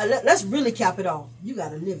then let's really cap it off. You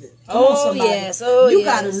got to live it. Come on, somebody. Yes. Oh, you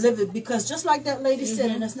got to live it, because just like that lady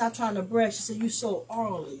said, and it's not trying to brag, she said, you so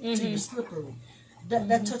orally to you slippery.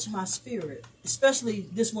 That touched my spirit. Especially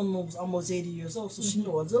this woman was almost 80 years old, so she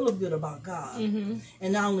knows a little bit about God.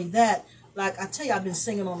 And not only that, like I tell you, I've been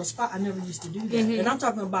singing on the spot. I never used to do that. And I'm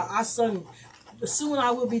talking about, I sung Soon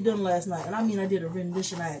I Will Be Done last night. And I mean, I did a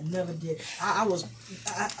rendition I had never did. I was,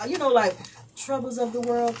 you know, like, troubles of the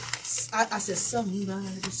world. I said, somebody,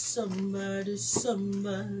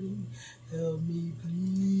 help me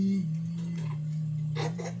please.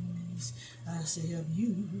 I said, help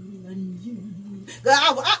you and you. I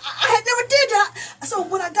had never did that. So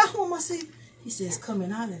when I got home, I said, he says,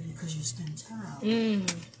 coming out of it because you spend time.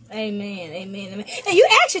 Amen, amen, amen. And you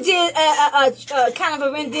actually did a kind of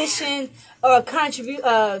a rendition or a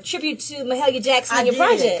tribute to Mahalia Jackson in your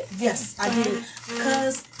project. Yes, I did.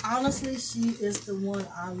 Because honestly, she is the one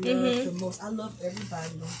I love the most. I love everybody.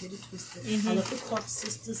 Don't get it twisted. I love the Clark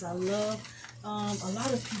sisters. I love a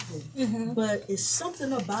lot of people. But it's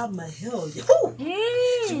something about Mahalia.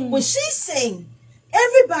 When she sang,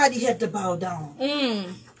 everybody had to bow down.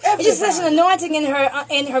 It's just such an anointing in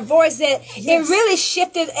her voice that it really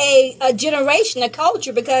shifted a generation, a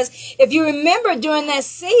culture. Because if you remember during that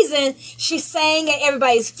season, she sang at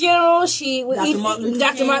everybody's funeral. She would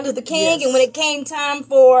Dr. Martin Luther King, and when it came time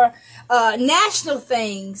for national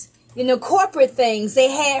things, you know, corporate things, they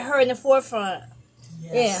had her in the forefront.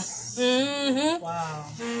 Yes. Yeah. Wow.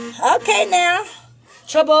 Okay, now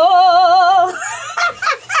trouble.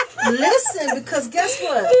 Listen, because guess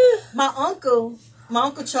what? My uncle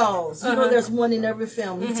Charles, you know there's one in every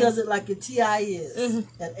family. He tells it like a T.I. is.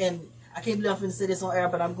 And I can't believe I'm going to say this on air,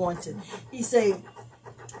 but I'm going to. He said,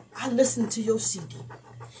 I listened to your CD.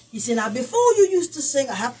 He said, now before you used to sing,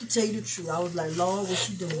 I have to tell you the truth. I was like, Lord, what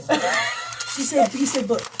you doing? He said,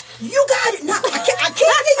 but you got it now. I can't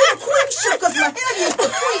give you the queen shit because my hair is the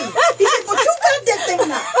queen. He said, but you got that thing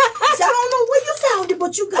now. He said, I don't know where you found it,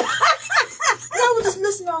 but you got it. And I was just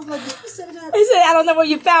listening. I was like, he said that. He said, I don't know where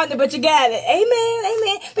you found it, but you got it. Amen,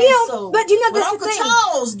 amen. But, you know, that's Uncle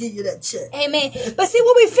Charles give you that check. Amen. But see,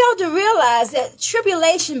 what we failed to realize that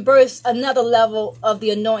tribulation births another level of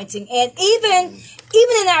the anointing. And even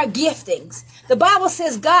in our giftings, the Bible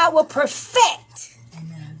says God will perfect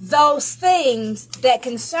those things that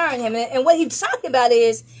concern him. And what he's talking about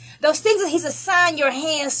is those things that he's assigned your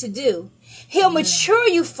hands to do. He'll mature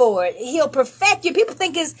you for it. He'll perfect you. People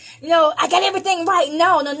think I got everything right.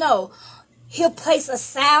 No. He'll place a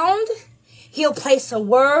sound. He'll place a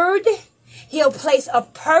word. He'll place a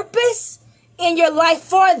purpose in your life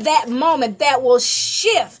for that moment that will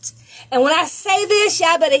shift. And when I say this,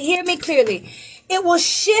 y'all better hear me clearly. It will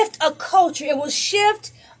shift a culture. It will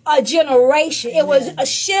shift a generation. It was a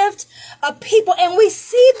shift of people. And we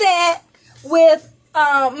see that with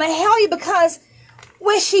Mahalia, because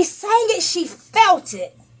when she sang it, she felt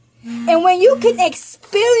it. And when you can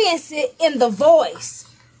experience it in the voice.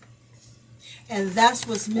 And that's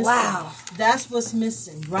what's missing. Wow. That's what's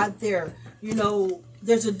missing right there. You know,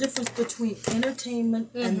 there's a difference between entertainment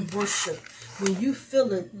and worship. When you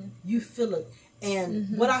feel it, you feel it.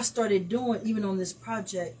 And what I started doing, even on this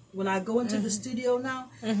project, when I go into the studio now,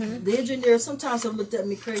 the engineer sometimes have looked at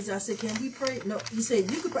me crazy. I said, "Can we pray?" No, he said,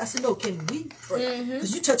 "You could pray." I said, "No, can we pray?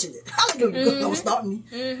 Because you touching it." Hallelujah! Don't stop me.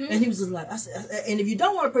 And he was just like, I said, "And if you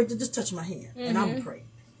don't want to pray, just touch my hand, and I'm gonna pray,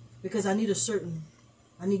 because I need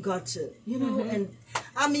I need God to, you know." And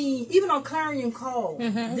I mean, even on Clarion Call,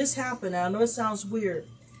 this happened. I know it sounds weird.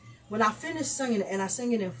 When I finished singing it, and I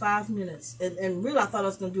sang it in 5 minutes, and really I thought I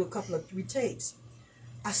was going to do a couple of retakes,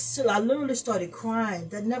 I literally started crying.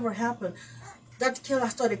 That never happened. Dr. Kelly, I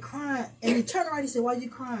started crying, and he turned around, he said, "Why are you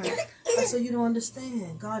crying?" I said, "You don't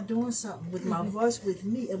understand. God doing something with my voice, with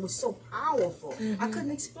me. It was so powerful. I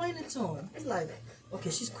couldn't explain it to him." It's like, okay,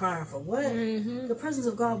 she's crying for what? The presence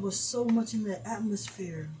of God was so much in the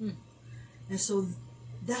atmosphere. And so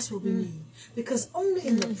that's what we need. Because only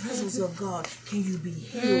in the presence of God can you be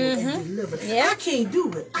healed and delivered. I can't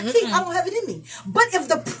do it. I don't have it in me. But if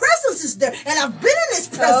the presence is there, and I've been in His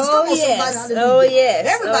presence, everybody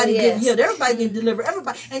getting healed, everybody getting delivered,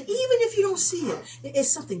 everybody. And even if you don't see it, it's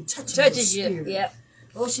something touches your spirit. Yep.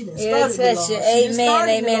 Oh, she didn't start it. Amen,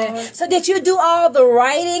 amen. So did you do all the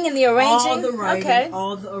writing and the arranging? All the writing,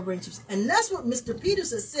 all the arrangements. And that's what Mr.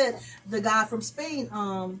 Peters has said, the guy from Spain.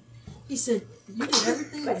 He said, "You did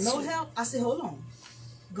everything with no help?" I said, "Hold on.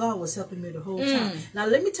 God was helping me the whole time." Now,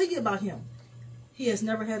 let me tell you about him. He has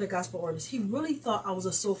never had a gospel artist. He really thought I was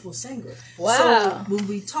a soulful singer. Wow. So when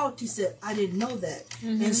we talked, he said, "I didn't know that."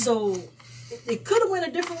 And so it could have went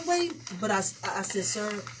a different way, but I said,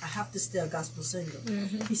 "Sir, I have to stay a gospel singer."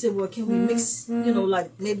 He said, "Well, can we mix, you know,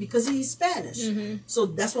 like maybe," because he's Spanish. So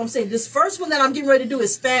that's what I'm saying. This first one that I'm getting ready to do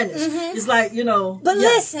is Spanish. It's like, you know. But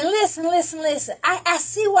listen. I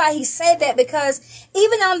see why he said that, because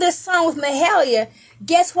even on this song with Mahalia,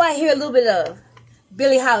 guess what I hear a little bit of?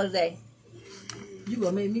 Billie Holiday. You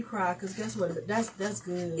gonna make me cry, because guess what? That's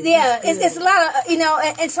good. Yeah, that's good. It's a lot of, you know,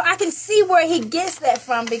 and so I can see where he gets that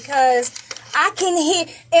from, because I can hear,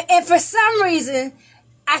 and for some reason,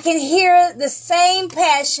 I can hear the same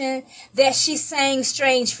passion that she sang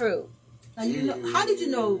 "Strange Fruit." Now, you know, how did you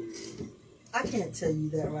know? I can't tell you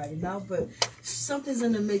that right now, but something's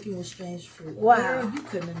in the making with "Strange Fruit." Wow. Girl, you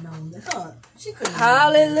couldn't have known that. Huh? She couldn't have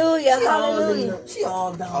Hallelujah, known that. hallelujah. She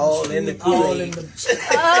all down. All in the Kool-Aid.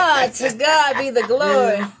 To God be the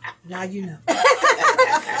glory. Now you know.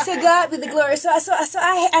 To God be the glory. So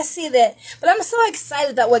I see that. But I'm so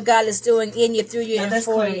excited about what God is doing in you, through you, Now, and that's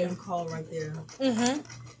for you. Clarion Call right there.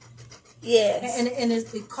 Yes. And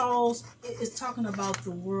it's talking about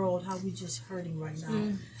the world, how we just hurting right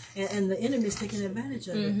now. And the enemy is taking advantage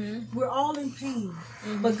of it. We're all in pain.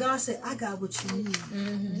 But God said, "I got what you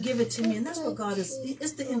need. Give it to me." And that's what God is.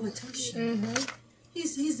 It's the invitation.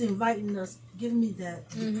 He's inviting us. Give me that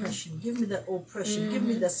depression. Give me that oppression. Give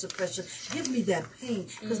me that suppression. Give me that pain.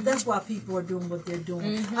 Because that's why people are doing what they're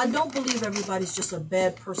doing. I don't believe everybody's just a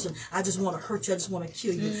bad person. I just want to hurt you. I just want to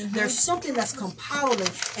kill you. There's something that's compiling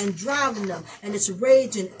and driving them. And it's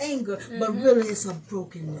rage and anger. But really it's a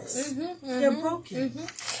brokenness. They're broken.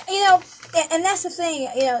 You know, and that's the thing.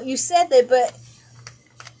 You know, you said that, but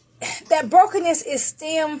that brokenness is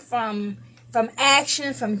stemmed from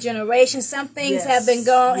action, from generation. Some things have been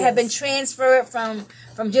have been transferred from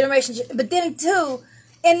generation. But then too,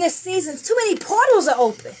 in this season, too many portals are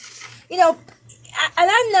open. You know,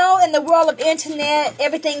 and I know in the world of internet,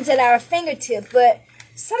 everything's at our fingertips, but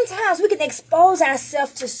sometimes we can expose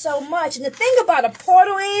ourselves to so much. And the thing about a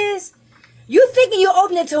portal is, you thinking you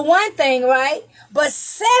open it to one thing, right? But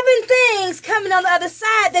 7 things coming on the other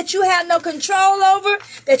side that you have no control over,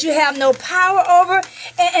 that you have no power over.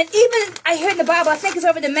 And even, I hear in the Bible, I think it's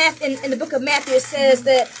over in the book of Matthew, it says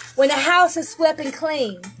that when the house is swept and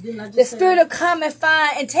clean, the Spirit will come and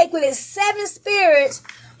find and take with it 7 spirits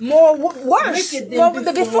more worse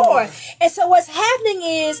than before. And so what's happening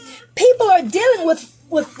is people are dealing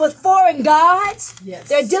with foreign gods. Yes.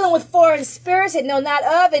 They're dealing with foreign spirits that know not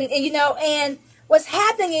of. And you know, and what's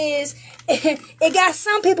happening is it got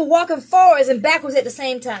some people walking forwards and backwards at the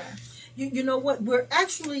same time. You know what? We're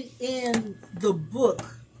actually in the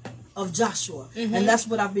book of Joshua. And that's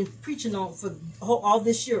what I've been preaching on for all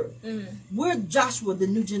this year. We're Joshua, the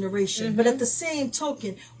new generation. But at the same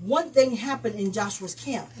token, one thing happened in Joshua's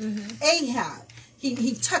camp. Ahab,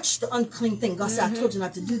 he touched the unclean thing. God said, I told you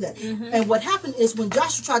not to do that. And what happened is when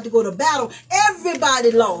Joshua tried to go to battle,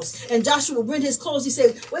 everybody lost. And Joshua rent his clothes. He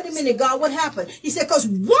said, wait a minute, God, what happened? He said, because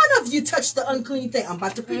one of you touched the unclean thing. I'm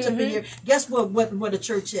about to preach up in here. Guess what the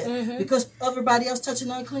church at? Because everybody else touching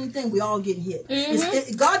the unclean thing, we all get hit.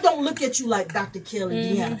 God don't look at you like Dr. Kelly,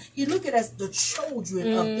 Deanna. He look at us, the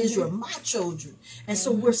children of Israel, my children. And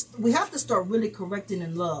so we have to start really correcting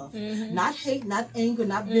in love. Not hate, not anger,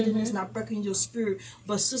 not bitterness, not breaking your spirit.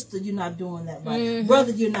 But sister, you're not doing that right.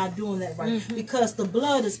 Brother, you're not doing that right. Because the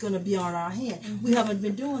blood is going to be on our hand. We haven't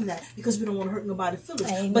been doing that because we don't want to hurt nobody's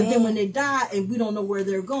feelings. But then when they die and we don't know where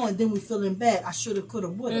they're going, then we're feeling bad. I should have, could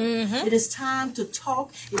have, would have. It is time to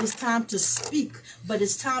talk. It is time to speak. But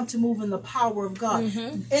it's time to move in the power of God.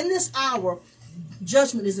 In this hour,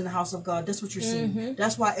 judgment is in the house of God. That's what you're seeing.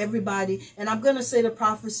 That's why everybody, and I'm going to say the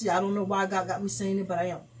prophecy. I don't know why God got me saying it, but I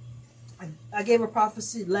am. I gave a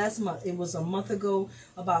prophecy last month. It was a month ago,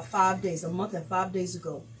 about 5 days, a month and 5 days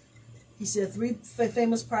ago. He said 3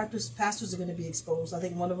 famous pastors are going to be exposed. I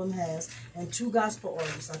think one of them has. And 2 gospel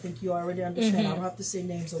artists. I think you already understand. I don't have to say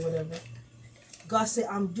names or whatever. God said,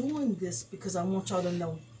 I'm doing this because I want y'all to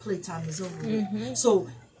know playtime is over. So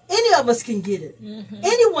any of us can get it.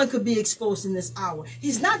 Anyone could be exposed in this hour.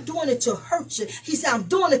 He's not doing it to hurt you. He said, I'm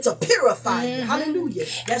doing it to purify you. Hallelujah.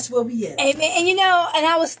 That's where we at. Amen. And you know, and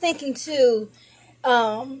I was thinking too,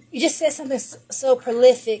 you just said something so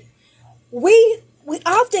prolific. We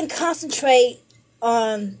often concentrate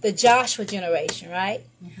on the Joshua generation, right?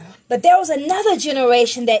 But there was another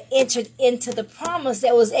generation that entered into the promise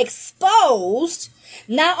that was exposed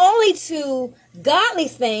not only to godly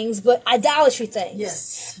things, but idolatry things.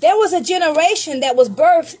 Yes. There was a generation that was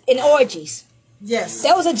birthed in orgies. Yes.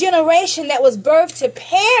 There was a generation that was birthed to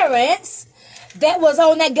parents that was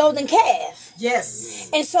on that golden calf. Yes.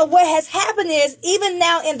 And so what has happened is, even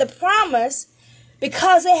now in the promise,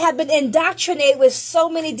 because they have been indoctrinated with so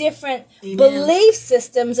many different belief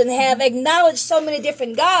systems and have acknowledged so many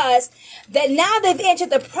different gods, that now they've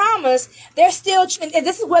entered the promise, they're still, and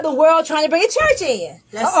this is where the world trying to bring a church in.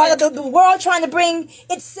 Or the world trying to bring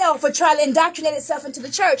itself, or try to indoctrinate itself into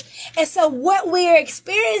the church. And so what we're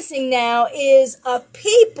experiencing now is a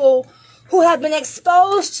people who have been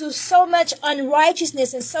exposed to so much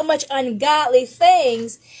unrighteousness and so much ungodly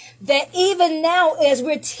things that even now, as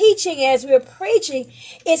we're teaching, as we're preaching,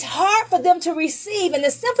 it's hard for them to receive. And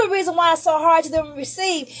the simple reason why it's so hard for them to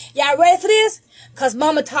receive, y'all ready for this? Because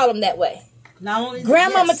mama taught them that way. Not only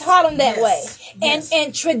grandmama taught them that way.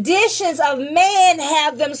 And traditions of man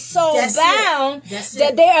have them so bound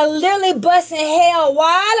that they are literally busting hell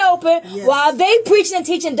wide open while they preaching and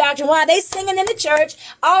teaching doctrine, while they singing in the church,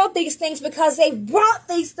 all of these things, because they brought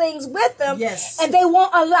these things with them. And they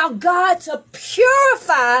won't allow God to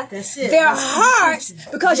purify their hearts,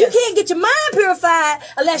 because you can't get your mind purified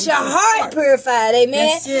unless your heart purified.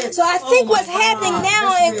 Amen. So I think what's happening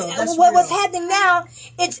now, and what's happening now,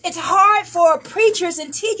 it's hard for preachers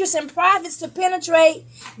and teachers and prophets to penetrate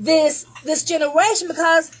this generation,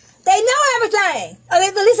 because they know everything, or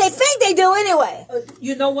at least they think they do anyway.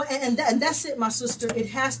 You know what? And that's it, my sister. It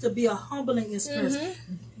has to be a humbling experience.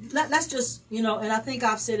 Let's just, you know, and I think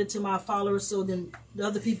I've said it to my followers so then the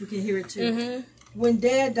other people can hear it too. When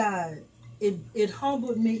Dad died, it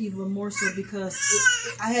humbled me even more so, because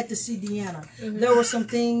I had to see Deanna. There were some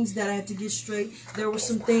things that I had to get straight. There were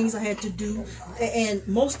some things I had to do. And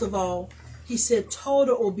most of all, he said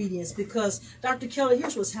total obedience, because Dr. Kelly,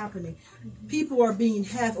 here's what's happening. People are being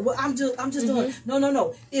well, I'm just doing.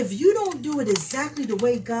 No. If you don't do it exactly the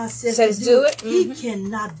way God says to do it, He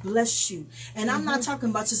cannot bless you. And I'm not talking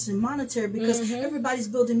about just in monetary, because everybody's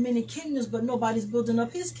building many kingdoms, but nobody's building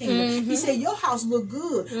up His kingdom. He said, your house look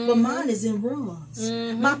good, but mine is in ruins.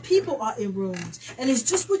 My people are in ruins. And it's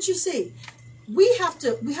just what you see. We have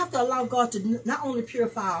to allow God to not only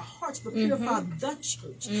purify our hearts, but purify the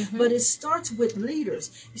church. But it starts with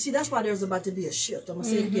leaders. You see, that's why there's about to be a shift. I'm going to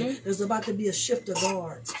say it again. There's about to be a shift of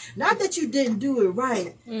guards. Not that you didn't do it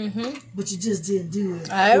right, but you just didn't do it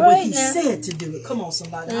the way He said to do it. Come on,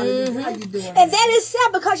 somebody. How you doing? And that is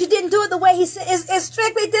sad, because you didn't do it the way He said. It's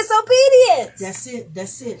strictly disobedience.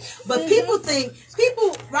 That's it. But people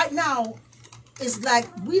right now, it's like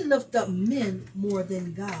we lift up men more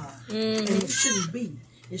than God. And it shouldn't be.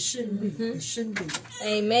 It shouldn't be. It shouldn't be.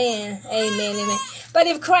 Amen. But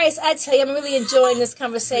if Christ, I tell you, I'm really enjoying this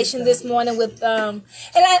conversation this morning with and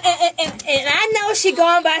I know she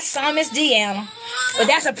going by Psalmist Deanna, but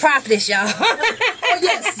that's a prophetess, y'all.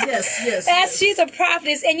 Yes. She's a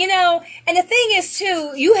prophetess, and you know, and the thing is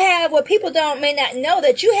too, you have what people may not know,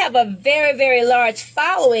 that you have a very, very large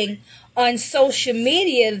following on social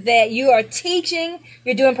media that you are teaching,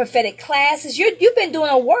 you're doing prophetic classes, you've been doing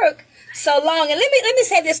a work so long. And let me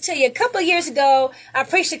say this to you. A couple of years ago, I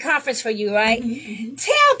preached a conference for you, right?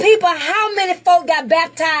 Tell people how many folk got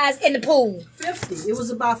baptized in the pool. 50. It was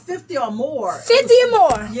about 50 or more. 50 or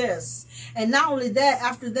more. Yes. And not only that,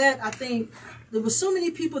 after that, I think there were so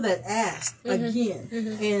many people that asked again.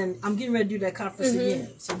 And I'm getting ready to do that conference again.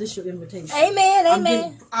 So this is your invitation. Amen.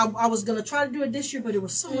 Amen. I was going to try to do it this year, but there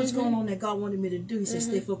was so much going on that God wanted me to do. He said,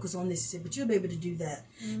 stay focused on this. He said, but you'll be able to do that.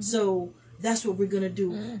 So that's what we're going to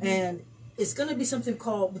do. And it's going to be something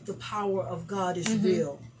called With the Power of God is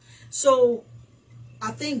Real. So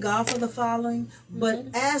I thank God for the following. But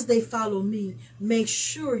as they follow me, make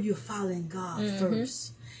sure you're following God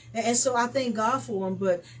first. And so I thank God for them.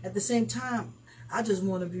 But at the same time, I just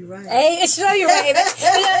want to be right. Hey, sure you're right. And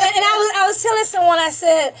I was telling someone, I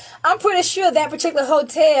said, I'm pretty sure that particular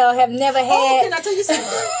hotel have never had. Oh, can I tell you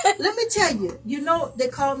something? Let me tell you. You know, they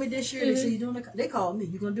called me this year. They said, they called me.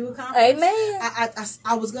 You going to do a conference? Amen.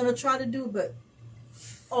 I was going to try to do it, but,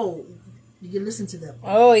 you listen to that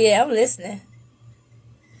part. Oh, yeah, I'm listening.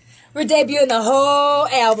 We're debuting the whole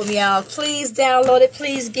album, y'all. Please download it.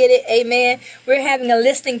 Please get it. Amen. We're having a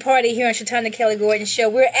listening party here on Sctonda Kelly Gordon Show.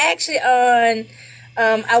 We're actually on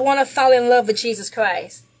I Want to Fall in Love with Jesus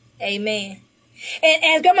Christ. Amen. And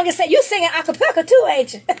as Grandma can say, you singing a cappella too,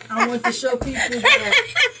 ain't you? I want to show people that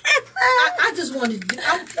I just wanted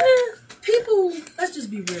people, let's just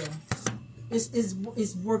be real.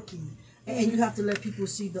 It's working. And you have to let people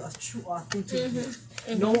see the true, authentic gift.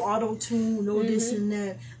 No auto-tune, no this and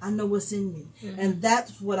that. I know what's in me. And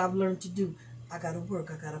that's what I've learned to do. I got to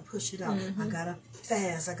work. I got to push it out. I got to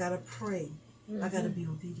fast. I got to pray. I got to be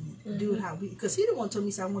obedient. Do it how we... Because he the one told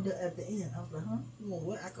me, so I wanted it at the end. I was like, huh? You want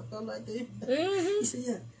what? Acapella like that? He said,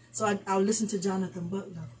 yeah. So I listened to Jonathan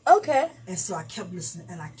Butler. Okay. And so I kept listening,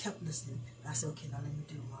 and I kept listening. I said, okay, now let me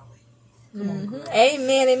do it my way. Come on, girl.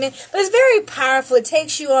 Amen, amen. But it's very powerful. It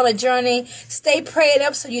takes you on a journey. Stay prayed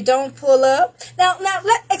up so you don't pull up. Now,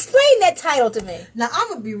 explain that title to me. Now, I'm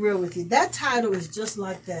going to be real with you. That title is just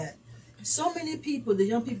like that. So many people, the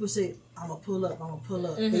young people say, I'm going to pull up, I'm going to pull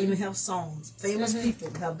up. They even have songs. Famous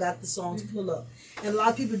people have got the songs pull up. And a lot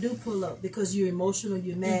of people do pull up because you're emotional,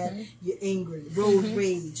 you're mad, you're angry, road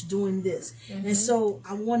rage, doing this. And so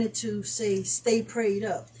I wanted to say, stay prayed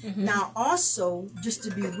up. Now, also, just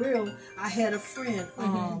to be real, I had a friend,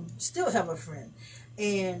 still have a friend,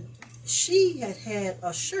 and she had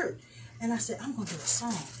a shirt. And I said, I'm going to do a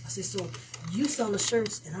song. I said, so you sell the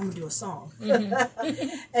shirts and I'm going to do a song.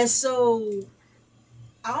 And so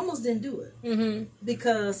I almost didn't do it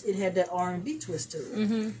because it had that R&B twist to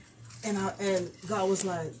it. And God was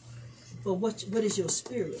like, but what is your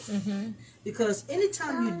spirit? Because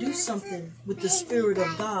anytime you do something with the Spirit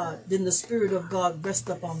of God, then the Spirit of God rests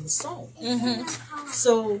up on the song.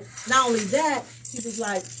 So not only that, he was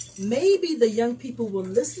like, maybe the young people will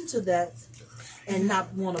listen to that and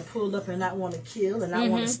not want to pull up and not want to kill and not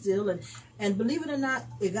want to steal. And believe it or not,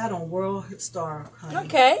 it got on World Star, honey.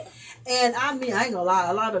 Okay. And I mean, I ain't gonna lie,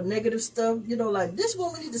 a lot of negative stuff, you know, like, this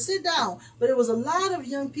woman need to sit down. But it was a lot of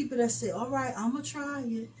young people that said, all right, I'm gonna try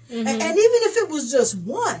it. And even if it was just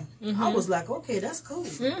one, I was like, okay, that's cool.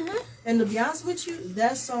 And to be honest with you,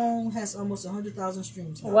 that song has almost 100,000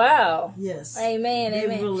 streams now. Wow. Yes. Amen,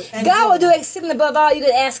 amen. Really, God will do exceedingly above all you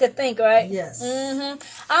could ask or think, right? Yes.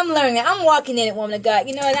 I'm learning. I'm walking in it, woman of God.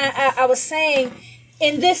 You know, and I was saying,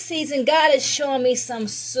 in this season, God is showing me some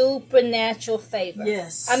supernatural favor.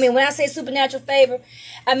 Yes. I mean, when I say supernatural favor,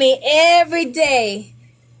 I mean every day,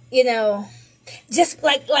 you know, just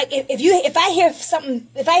like if I hear something,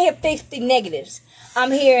 if I hear 50 negatives, I'm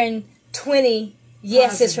hearing 20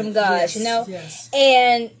 yeses from God, yes, you know? Yes.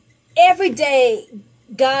 And every day,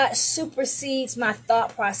 God supersedes my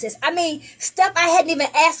thought process. I mean, stuff I hadn't even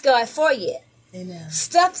asked God for yet. Amen.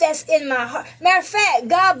 Stuff that's in my heart. Matter of fact,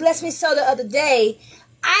 God blessed me so the other day,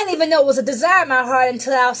 I didn't even know it was a desire in my heart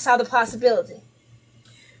until I saw the possibility.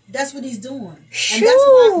 That's what he's doing.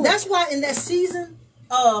 And that's why in that season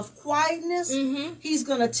of quietness, he's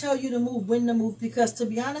going to tell you to move, when to move. Because to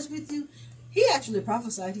be honest with you, he actually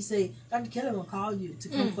prophesied. He said, Dr. Kelly will call you to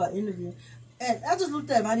come for an interview. And I just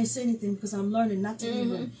looked at him. I didn't say anything because I'm learning not to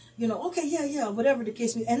even, you know, okay, yeah, whatever the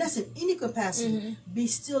case may be. And that's in any capacity. Be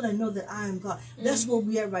still and know that I am God. That's where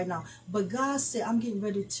we are right now. But God said, I'm getting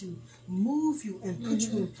ready to move you and put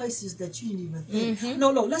you in places that you didn't even think.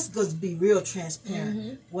 No, let's just be real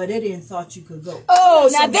transparent. Where they didn't thought you could go. Oh,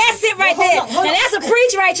 now that's it right there. Now that's a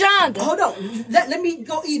preach right yonder. Hold on. Let me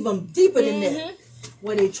go even deeper than that.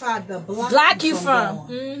 Where they tried to block you from.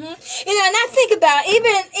 You know, and I think about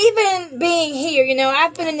even being here, you know,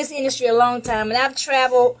 I've been in this industry a long time, and I've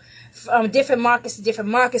traveled from different markets to different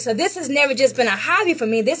markets. So this has never just been a hobby for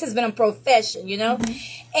me. This has been a profession, you know.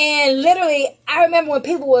 And literally, I remember when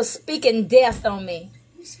people were speaking death on me.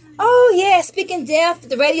 Oh, yeah, speaking death,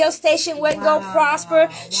 the radio station wouldn't go prosper.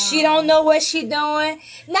 She don't know what she doing.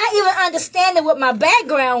 Not even understanding what my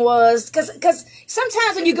background was. Because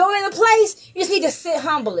sometimes when you go in a place, you just need to sit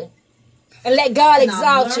humbly and let God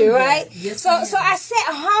exalt you, right? Yes, so I sat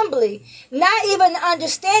humbly, not even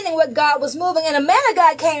understanding what God was moving. And a man of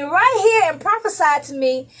God came right here and prophesied to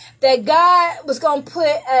me that God was going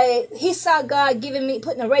to he saw God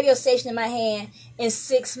putting a radio station in my hand in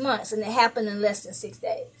 6 months. And it happened in less than 6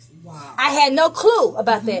 days. Wow. I had no clue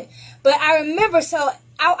about that. But I remember, so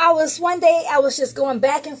one day I was just going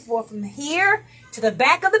back and forth from here to the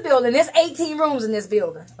back of the building. There's 18 rooms in this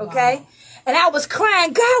building, okay? Wow. And I was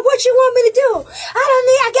crying, God, what you want me to do?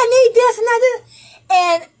 I need this and that.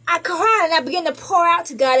 And I cried and I began to pour out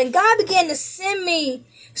to God. And God began to send me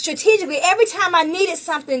strategically. Every time I needed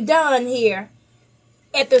something done here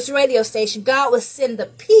at this radio station, God would send the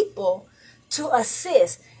people to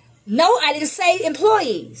assist. No, I didn't say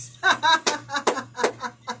employees. I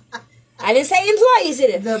didn't say employees,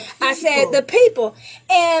 did it? I said the people.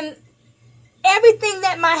 And everything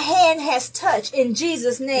that my hand has touched in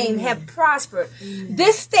Jesus' name have prospered.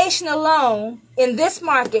 This station alone, in this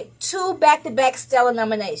market, 2 back-to-back stellar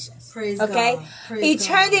nominations. Praise okay? God. Praise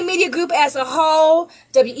Eternity God. Media Group as a whole,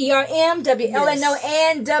 WERM, WLNO,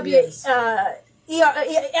 and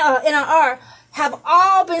Wnrr have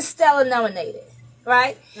all been stellar nominated.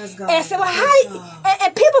 Right? That's God. And I said, well,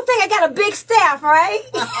 and people think I got a big staff, right?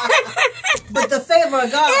 But the favor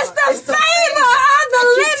of God. It's the favor of the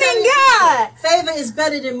living God. Favor is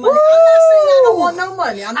better than money. Woo! I'm not saying I don't want no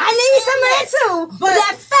money. I need some of that too. But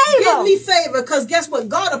that favor. Give me favor, because guess what?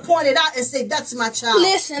 God appointed out and said, that's my child.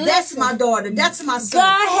 That's my daughter. That's my son.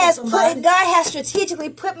 God has strategically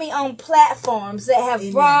put me on platforms that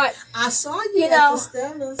have brought. I saw you at the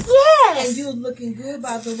Stellas. Yes. And you were looking good,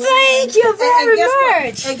 by the way. Thank you very much.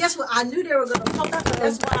 And guess what? I knew they were going to come up.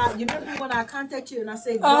 That's why you remember when I contacted you and I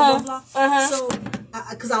said blah, blah, blah. So,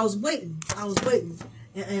 because I was waiting.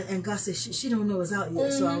 And God said, she don't know it's out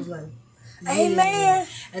yet. So I was like, amen.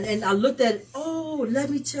 And I looked at it. Oh, let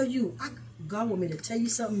me tell you. God want me to tell you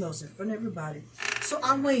something else in front of everybody. So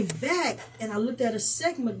I went back and I looked at a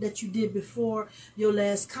segment that you did before your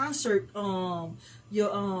last concert. By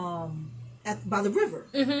the river.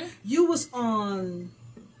 You was on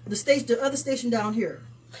the other station down here.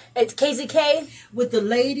 It's KZK? With the 2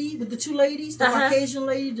 ladies, the Caucasian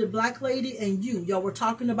lady, the black lady, and you. Y'all were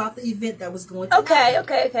talking about the event that was going to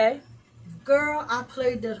happen. Okay. Girl, I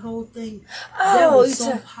played that whole thing. That was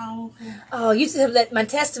so powerful. Oh, you should have let my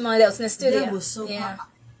testimony that was in the studio. That was so powerful.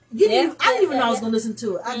 I didn't even know I was going to listen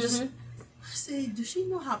to it. I said, does she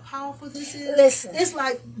know how powerful this is? Listen. It's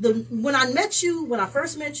like when I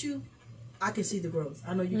first met you, I can see the growth.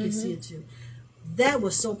 I know you can see it too. That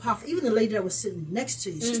was so powerful. Even the lady that was sitting next to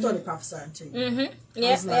you, she started prophesying to you.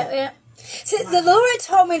 Yeah. See, the Lord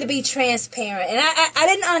told me to be transparent, and I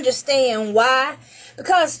didn't understand why.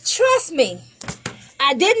 Because trust me,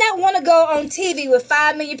 I did not want to go on TV with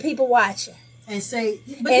 5 million people watching and say,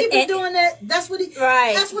 but he been doing that. That's what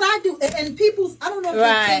That's what I do. And people, I don't know if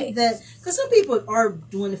they think that, because some people are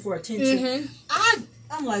doing it for attention.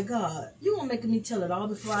 I'm like, God, you won't make me tell it all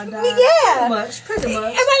before I die? Yeah. Pretty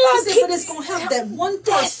much. I said, but it's going to help that one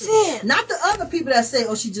person. Not the other people that say,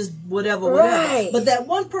 oh, she just whatever. But that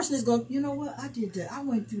one person is going, you know what? I did that. I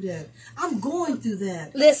went through that. I'm going through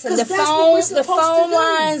that. Listen, the phone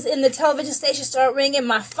lines in the television station started ringing.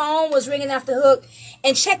 My phone was ringing off the hook.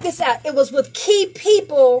 And check this out. It was with key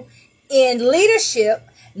people in leadership,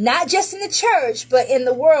 not just in the church, but in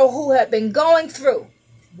the world who have been going through.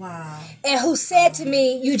 Wow. And who said to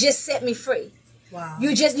me, you just set me free. Wow.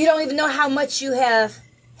 You don't even know how much you have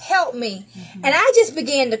helped me. And I just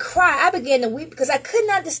began to cry. I began to weep because I couldn't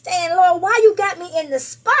understand, Lord, why you got me in the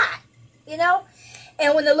spot, you know?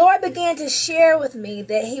 And when the Lord began to share with me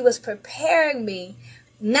that he was preparing me,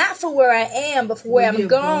 not for where I am, but for where I'm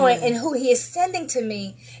going and who he is sending to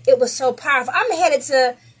me, it was so powerful. I'm headed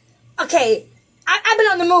to, I've been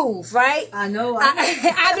on the move, right? I know.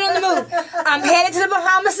 I've been on the move. I'm headed to the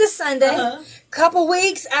Bahamas this Sunday. Couple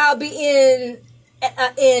weeks, I'll be in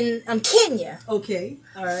Kenya. Okay.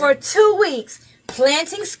 All right. For 2 weeks,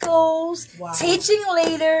 planting schools, teaching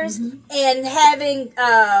leaders, and having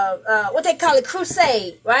what they call a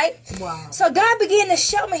crusade, right? Wow. So God began to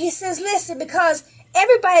show me. He says, listen, because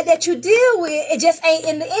everybody that you deal with, it just ain't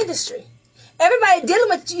in the industry. Everybody dealing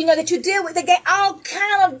with, that you deal with, they get all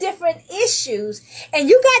kind of different issues. And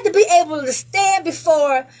you got to be able to stand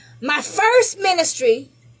before my first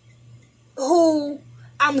ministry, who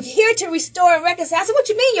I'm here to restore and reconcile. I said, what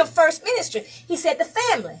you mean your first ministry? He said, the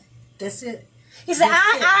family. That's it. He said,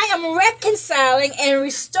 I am reconciling and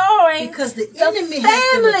restoring because the enemy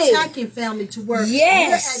has been attacking family to work.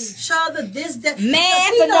 Yes. We're at each other, this, that.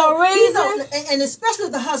 Man for no reason. And especially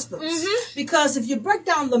the husbands. Because if you break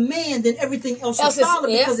down the man, then everything else will follow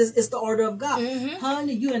because it's the order of God.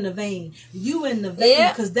 Honey, you in the vein. You in the vein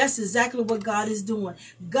because that's exactly what God is doing.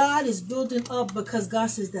 God is building up because God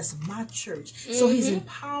says that's my church. So he's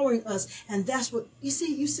empowering us. And that's what, you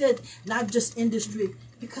see, you said not just industry.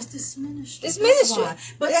 Because this ministry. This ministry.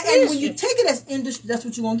 But and when you take it as industry, that's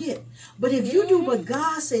what you're going to get. But if you do what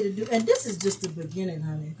God say to do, and this is just the beginning,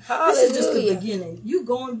 honey. Hallelujah. This is just the beginning. You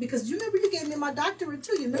going, because you remember you gave me my doctorate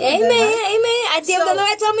too. You remember Amen, that, right? amen. I did what the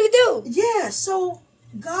Lord told me to do. Yeah, so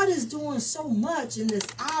God is doing so much in this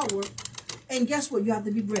hour. And guess what? You have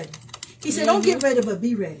to be ready. He said, don't get ready, but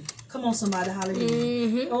be ready. Come on, somebody,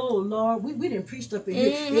 hallelujah. Oh, Lord, we didn't preach up in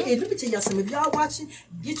here. And let me tell y'all something. If y'all watching,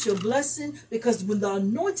 get your blessing, because when the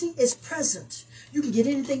anointing is present, you can get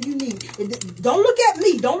anything you need. Don't look at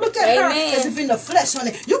me. Don't look at her as if in the flesh,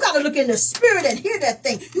 honey. You got to look in the spirit and hear that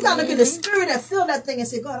thing. You got to look in the spirit and feel that thing and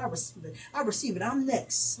say, God, I receive it. I receive it. I'm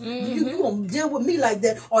next. You won't deal with me like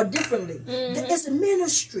that or differently. It's a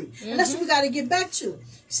ministry. And that's what we got to get back to.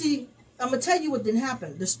 See, I'm going to tell you what didn't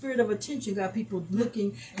happen. The spirit of attention got people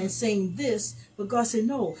looking and saying this, but God said,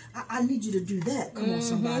 no, I need you to do that. Come on,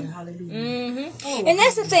 somebody. Hallelujah. Oh, and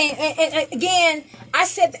that's the thing. And again, I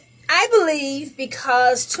said, I believe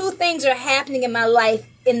because two things are happening in my life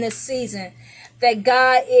in this season, that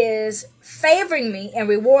God is favoring me and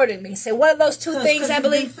rewarding me. So what are those two things I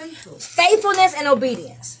believe? Faithfulness and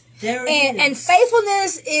obedience. And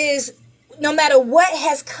faithfulness is no matter what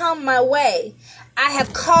has come my way, I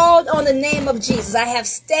have called on the name of Jesus. I have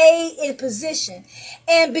stayed in position.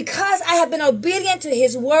 And because I have been obedient to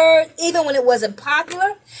his word, even when it wasn't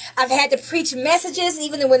popular, I've had to preach messages,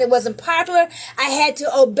 even when it wasn't popular. I had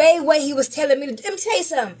to obey what he was telling me to do. Let me tell you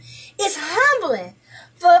something. It's humbling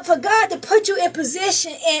for God to put you in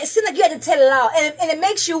position, and it seems like you have to tell it all. And it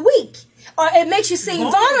makes you weak, or it makes you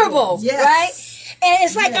seem vulnerable, right? And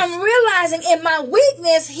it's like I'm realizing in my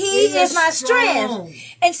weakness, he is my strength.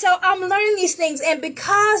 And so I'm learning these things. And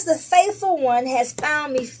because the faithful one has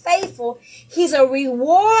found me faithful, he's a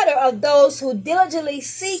rewarder of those who diligently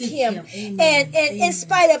seek him. And in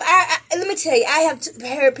spite of, let me tell you, I have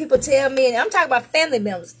heard people tell me, and I'm talking about family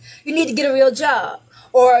members, you need to get a real job.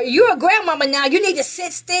 Or you're a grandmama now, you need to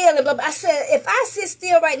sit still. And blah, blah. I said, if I sit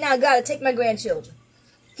still right now, God will take my grandchildren.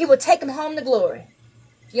 He will take them home to glory.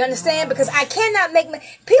 You understand? Because I cannot make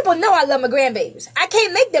people know I love my grandbabies. I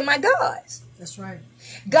can't make them my gods. That's right.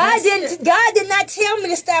 God did not tell me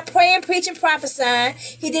to stop praying, preaching, prophesying.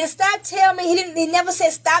 He didn't stop telling me. He never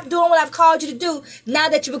said stop doing what I've called you to do now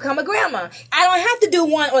that you become a grandma. I don't have to do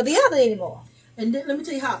one or the other anymore. And let me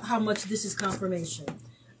tell you how much this is confirmation.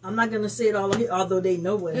 I'm not going to say it all here, although they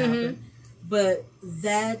know what happened. But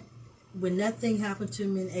when that thing happened to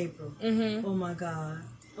me in April, oh my God.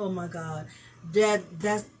 Oh my God. I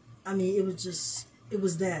mean, it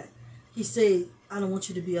was that. He said, I don't want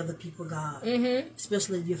you to be other people, God,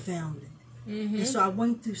 especially your family. And so I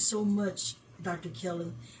went through so much, Dr.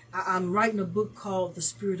 Kelly. I'm writing a book called The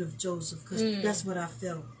Spirit of Joseph, because that's what I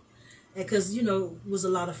felt. Because, you know, it was a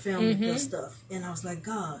lot of family stuff. And I was like,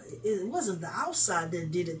 God, it wasn't the outside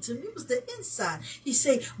that did it to me. It was the inside. He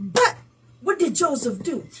said, but what did Joseph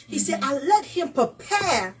do? He said, I let him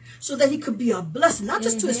prepare so that he could be a blessing, not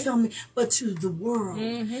just to his family, but to the world.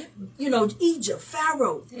 You know, Egypt,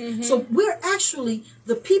 Pharaoh. So we're actually,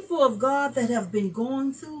 the people of God that have been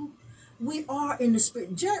going through, we are in the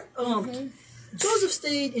spirit. Joseph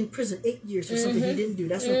stayed in prison 8 years for something he didn't do.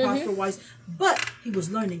 That's what Apostle Weiss. But he was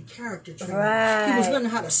learning character training. He was learning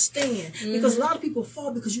how to stand. Because a lot of people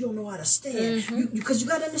fall because you don't know how to stand. Because you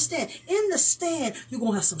got to understand, in the stand, you're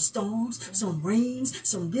going to have some storms, some rains,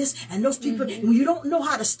 some this. And those people, when you don't know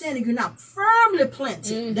how to stand and you're not firmly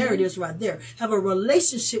planted, there it is right there. Have a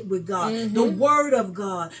relationship with God, the word of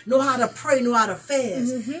God, know how to pray, know how to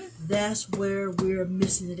fast. That's where we're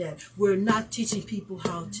missing it at. We're not teaching people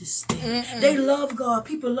how to stand. They love God.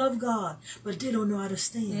 People love God. But they don't know how to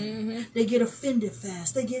stand. They get offended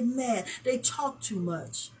fast. They get mad. They talk too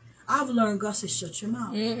much. I've learned God says, shut your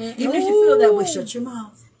mouth. Even if you feel that way, shut your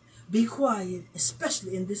mouth. Be quiet,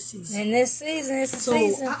 especially in this season. In this season, it's a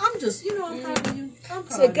season. I'm just, you know, I'm proud of you. I'm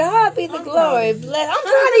proud to God be the glory. Bless. I'm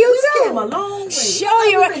proud of you too. Came a long way. Show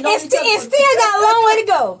you. It still got a long way to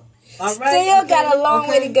go. All right. Still got a long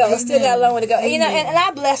way to go. Amen. Still got a long way to go. And, you know, Amen. and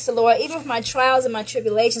I bless the Lord, even with my trials and my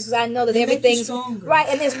tribulations, because I know that everything's right,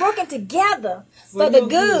 and it's working together for the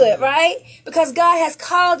good, right? Because God has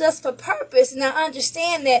called us for purpose, and I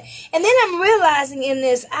understand that. And then I'm realizing in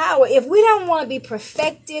this hour, if we don't want to be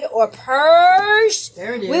perfected or purged,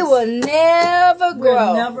 we will never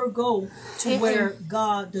grow. We'll never go to where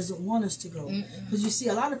God doesn't want us to go. Because you see,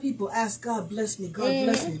 a lot of people ask God, bless me, God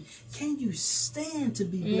bless me. Can you stand to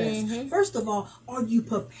be blessed? First of all, are you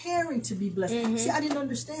preparing to be blessed? See, I didn't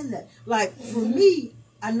understand that. Like, for me,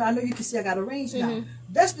 I know you can see I got a range now.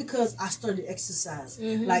 That's because I started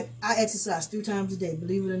exercising. Like, I exercise 3 times a day,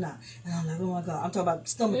 believe it or not. And I'm like, oh my God. I'm talking about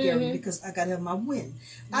stomach area because I got to have my wind.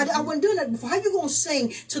 I wasn't doing that before. How you going to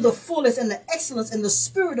sing to the fullest and the excellence and the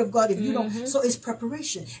Spirit of God if you don't? So it's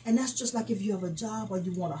preparation. And that's just like if you have a job or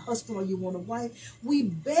you want a husband or you want a wife. We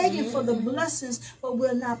begging for the blessings, but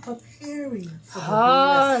we're not preparing for the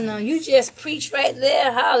blessings. No, you just preach right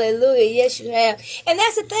there. Hallelujah. Yes, you have. And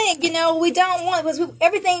that's the thing, you know, we don't want, because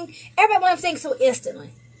everybody wants things so instantly.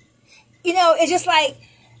 You know, it's just like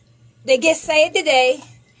they get saved today.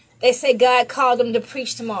 They say God called them to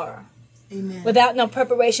preach tomorrow. Amen. Without no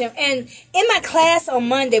preparation. And in my class on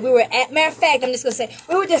Monday, matter of fact, I'm just going to say,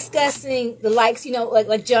 we were discussing the likes, you know,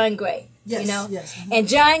 like John Gray. Yes, you know? yes. And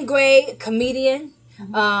John Gray, comedian,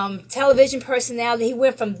 television personality, he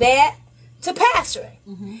went from that to pastoring.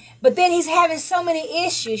 But then he's having so many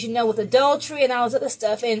issues, you know, with adultery and all this other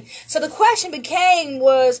stuff. And so the question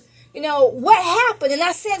was, you know, what happened? And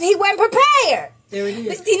I said he wasn't prepared. There it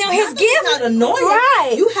is. You know, his gift, not anointed.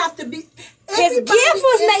 Right? You have to be. His gift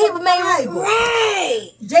was made right.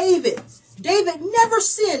 David never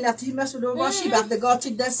sinned after he messed with the Bathsheba. After God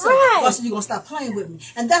took that son, God said, "You're gonna stop playing with me,"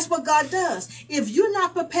 and that's what God does. If you're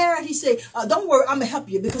not prepared, He say, "Don't worry, I'm gonna help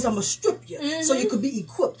you because I'm gonna strip you so you could be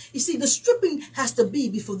equipped." You see, the stripping has to be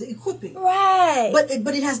before the equipping, right? But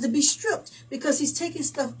it has to be stripped because He's taking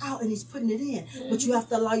stuff out and He's putting it in. But you have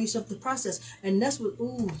to allow yourself to process, and that's what.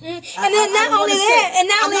 And then not only that,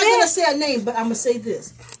 I'm not gonna say a name, but I'm gonna say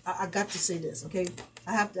this. I got to say this, okay?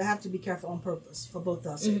 I have to be careful on purpose for both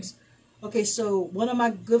our sakes. Okay, so one of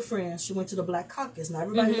my good friends, she went to the Black Caucus. Now,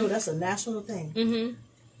 everybody know that's a national thing.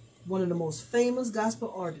 One of the most famous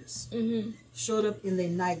gospel artists showed up in their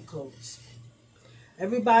night clothes.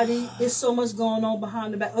 Everybody, there's so much going on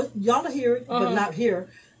behind the back. Y'all hear it, but not here.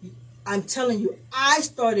 I'm telling you, I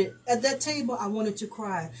started, at that table, I wanted to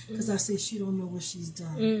cry. Because I said, she don't know what she's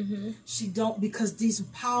done. She don't, because these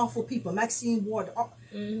powerful people, Maxine Ward,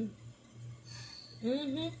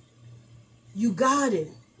 you got it.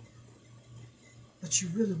 But you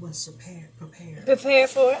really wasn't prepared. Prepared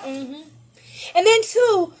for it. And then,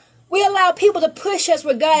 too, we allow people to push us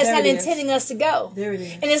where God is not intending us to go. There it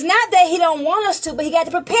is. And it's not that He don't want us to, but He got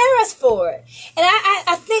to prepare us for it. And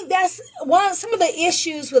I think that's some of the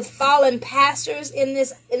issues with fallen pastors in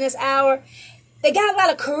this hour. They got a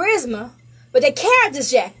lot of charisma, but their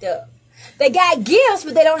character's jacked up. They got gifts,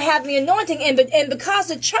 but they don't have the anointing. And because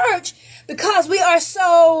the church, because we are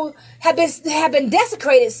have been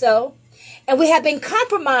desecrated so, and we have been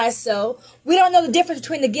compromised so, we don't know the difference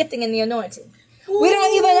between the gifting and the anointing. We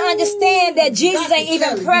don't even understand that Jesus ain't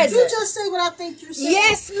even present. Did you just say what I think you said?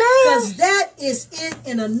 Yes, ma'am. Because that is it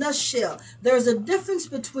in a nutshell. There's a difference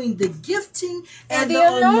between the gifting and the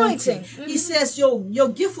anointing. He says your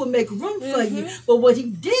gift will make room for you. But what He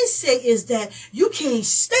did say is that you can't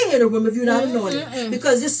stay in a room if you're not anointed.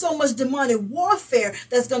 Because there's so much demonic warfare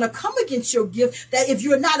that's going to come against your gift that if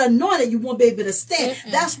you're not anointed, you won't be able to stand.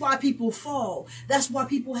 That's why people fall. That's why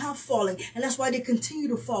people have fallen. And that's why they continue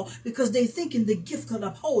to fall. Because they thinking the gift can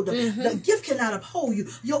uphold them. The gift cannot uphold you.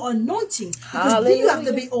 Your anointing. Because then you have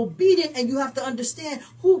to be obedient and you have to understand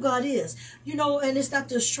who God is. You know, and it's not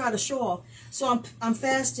just try to show off. So I'm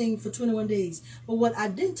fasting for 21 days. But what I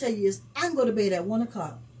didn't tell you is I can go to bed at 1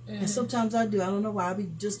 o'clock. And sometimes I do. I don't know why. I be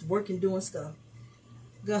just working, doing stuff.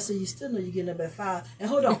 God said, you still know you're getting up at 5. And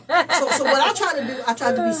hold on. So what I try to do, I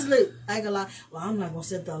try to be slick. I ain't gonna lie. Well, I'm not going to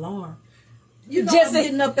set the alarm. You know, I'm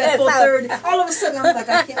getting up at 4:30. All of a sudden, I'm like,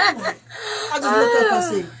 I can't. I just look up and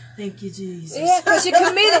say, thank you, Jesus. Yeah, because you're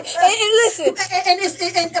committed. And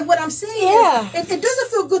listen. And what I'm saying is, it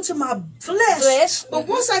doesn't feel good to my flesh. But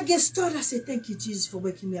once I get started, I say, thank you, Jesus, for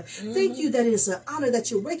waking me up. Thank you that it's an honor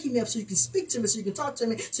that you're waking me up so you can speak to me, so you can talk to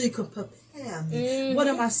me, so you can prepare me. What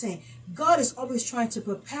am I saying? God is always trying to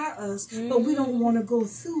prepare us, but we don't want to go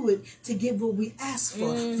through it to get what we asked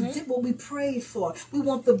for, to get what we prayed for. We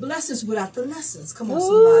want the blessings without the lessons. Come on,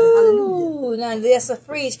 somebody. Hallelujah. Now, that's a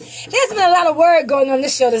preach. There's been a lot of word going on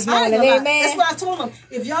this show this morning. Amen. That's what I told them.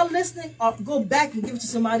 If y'all listening, go back and give it to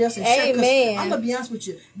somebody else and share. Amen. I'm gonna be honest with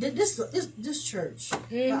you. This church.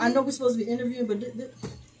 I know we're supposed to be interviewing, but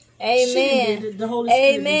Amen. The Holy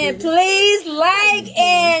Spirit. Amen. Please like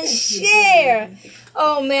and share.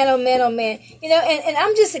 Oh man, oh man, oh man. You know, and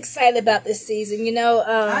I'm just excited about this season. You know,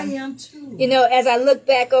 I am too. You know, as I look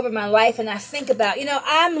back over my life and I think about, you know,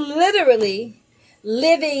 I'm literally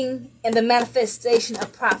living in the manifestation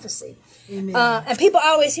of prophecy. Amen. And people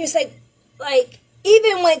always hear say, like,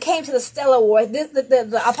 even when it came to the Stella Award,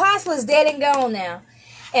 the apostle is dead and gone now.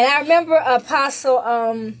 And I remember Apostle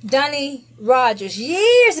Donnie Rogers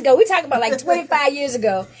years ago. We talking about like 25 years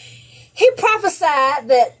ago. He prophesied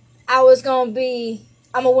that I'm going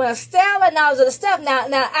to win a Stella, and I was at a Stella.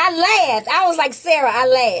 Now, I laughed. I was like Sarah. I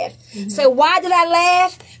laughed. So why did I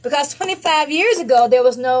laugh? Because 25 years ago, there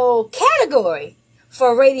was no category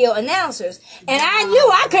for radio announcers. And I knew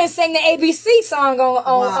I couldn't sing the ABC song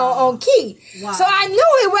on key. Wow. So I knew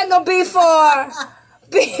it wasn't going to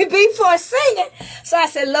be for singing. So I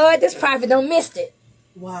said, Lord, this prophet don't miss it.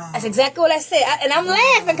 Wow. That's exactly what I said. And I'm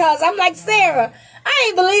laughing because I'm like Sarah. I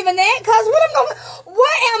ain't believing that because what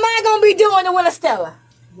am I going to be doing to win a Stella?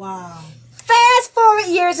 Wow. Fast forward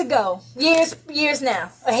years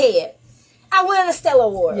now ahead. I won a Stella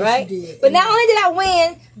Award, right? You did. But not only did I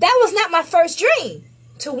win, that was not my first dream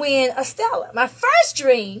to win a Stella. My first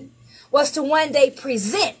dream was to one day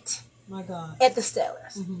present at the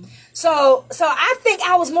Stellas. So I think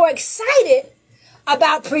I was more excited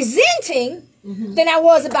about presenting than I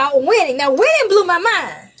was about winning. Now, winning blew my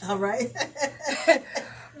mind. All right.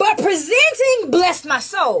 But presenting blessed my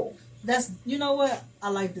soul. That's, you know what? I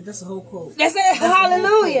like that. That's a whole quote. That's it.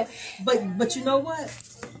 Hallelujah. But you know what?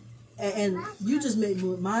 And you just made me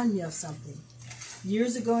remind me of something.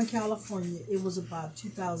 Years ago in California, it was about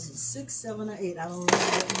 2006, 7, or 8. I don't remember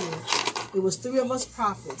what year. It was 3 of us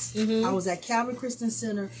prophets. I was at Calvary Christian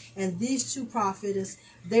Center, and these 2 prophetess,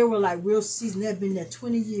 they were like real seasoned. They'd been there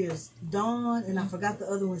 20 years. Dawn, and I forgot the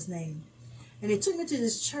other one's name. And they took me to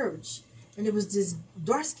this church, and it was this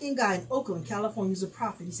dark-skinned guy in Oakland, California. He was a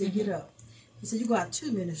prophet. He said, get up. He said, you got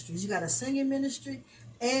 2 ministries. You got a singing ministry,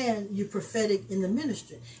 and you're prophetic in the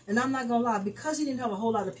ministry. And I'm not going to lie, because he didn't have a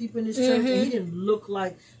whole lot of people in his church, and he didn't look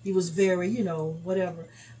like he was very, you know, whatever.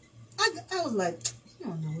 I was like, you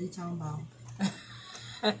don't know what you're talking about.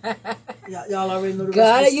 Y'all already know the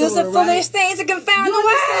God rest of the use the story, foolish right? things to confound You the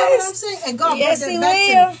understand wise. what I'm saying? And God Yes, brought He that back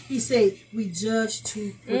will. to me. He said, we judge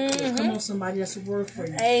too quickly. Come on, somebody, that's a word for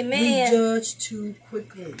you. Amen. We judge too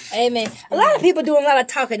quickly. Amen. A lot of people doing a lot of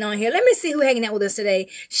talking on here. Let me see who hanging out with us today.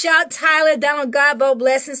 Shout Tyler, Donald Garbo,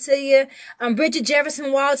 blessings to you. Bridget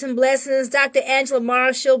Jefferson Walton, blessings. Dr. Angela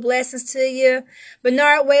Marshall, blessings to you.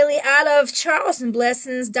 Bernard Whaley out of Charleston,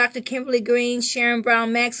 blessings. Dr. Kimberly Green, Sharon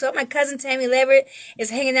Brown Maxwell. My cousin Tammy Leverett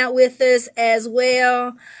is hanging out with us as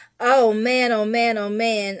well. Oh man, oh man, oh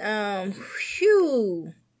man.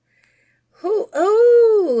 Phew.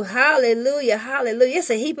 Ooh, hallelujah, hallelujah. It's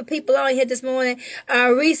a heap of people on here this morning.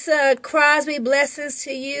 Risa Crosby, blessings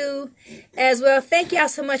to you as well. Thank y'all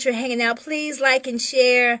so much for hanging out. Please like and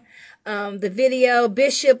share the video.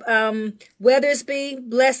 Bishop Weathersby,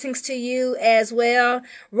 blessings to you as well.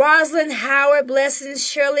 Rosalind Howard, blessings.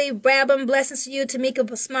 Shirley Brabham, blessings to you.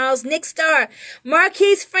 Tamika Smiles, Nick Starr,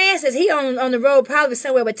 Marquise Francis. He on the road probably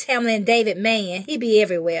somewhere with Tamla and David Mann. He be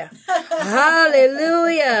everywhere.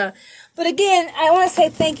 Hallelujah. But again, I want to say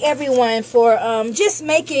thank everyone for just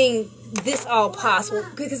making this all possible,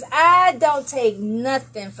 because I don't take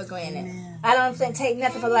nothing for granted. Amen. I don't take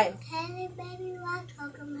nothing for life.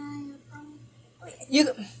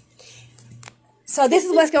 So this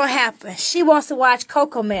is what's going to happen. She wants to watch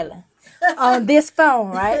Coco Melon on this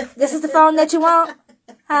phone, right? This is the phone that you want?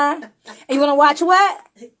 Huh? And you want to watch what?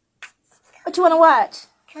 What you want to watch?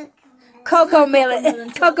 Coco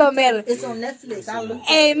Melon. Coco Melon. It's on Netflix.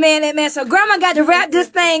 Amen, amen. So grandma got to wrap this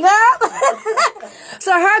thing up.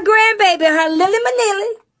 So her grandbaby, her Lily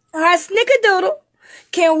Manili, her Snickerdoodle,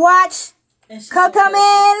 can watch Coco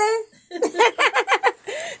Melon.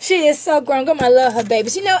 She is so grown. Grandma love her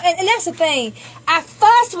babies. You know, and that's the thing. I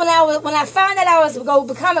fussed when I found out I was going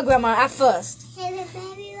to become a grandma. I fussed.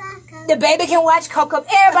 The baby can watch Coco.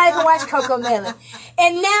 Everybody can watch Coco Melon.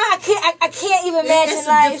 And now I can't even imagine it's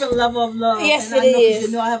life. It's a different level of love. Yes, and it is.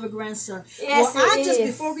 You know, I have a grandson. Yes, well,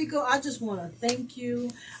 before we go, I just want to thank you.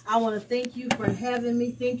 I want to thank you for having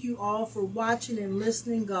me. Thank you all for watching and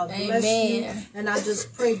listening. God bless you. And I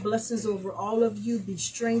just pray blessings over all of you. Be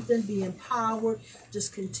strengthened. Be empowered.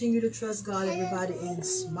 Just continue to trust God, everybody, and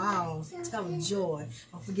smile. Tell them joy.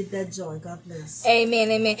 Don't forget that joy. God bless. Amen,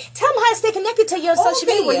 amen. Tell them how to stay connected to you on social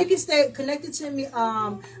media. Well, you can stay stay connected to me.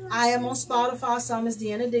 I am on Spotify, Psalmist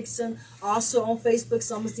Deanna Dixon. Also on Facebook,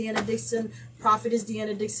 Psalmist Deanna Dixon. Prophetess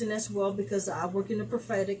Deanna Dixon as well, because I work in the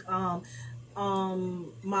prophetic. My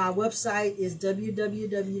website is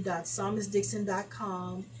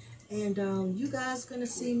www.psalmistdixon.com. And you guys gonna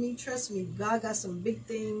see me. Trust me, God got some big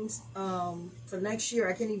things for next year.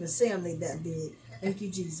 I can't even say them that big. Thank you,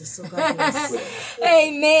 Jesus. So God bless.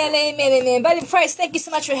 Amen, amen, amen. Buddy Price, thank you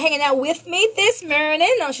so much for hanging out with me this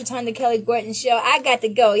morning on Sctonda Kelly Gordon Show. I got to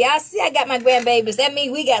go. Y'all see, I got my grandbabies. That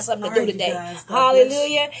means we got something to do today.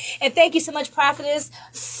 Hallelujah. And thank you so much, Prophetess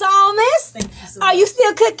Psalmist. Thank you so much. Are you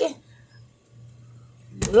still cooking?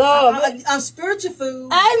 Lord, I'm spiritual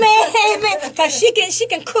food. Amen. Because she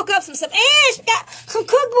can cook up some stuff, and she got some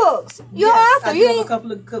cookbooks. You're yes, author. I have a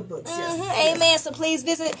couple of cookbooks. Yes. Amen. So please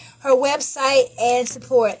visit her website and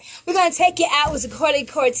support. We're gonna take you out with Cordy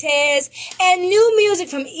Cortez and new music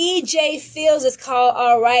from E.J. Fields. It's called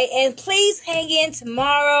All Right. And please hang in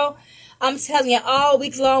tomorrow. I'm telling you, all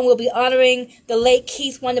week long we'll be honoring the late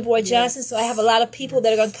Keith Wonderboy Johnson. So I have a lot of people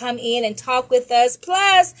that are going to come in and talk with us.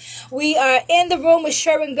 Plus, we are in the room with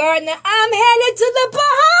Sherwin Gardner. I'm headed to the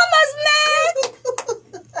Bahamas, man.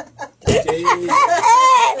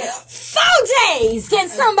 4 days. Can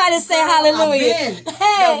somebody say hallelujah?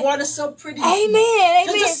 That water's so pretty. Amen.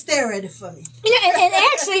 Just stare at it for me. You know, and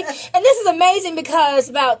actually, and this is amazing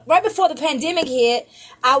because right before the pandemic hit,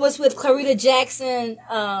 I was with Clarita Jackson,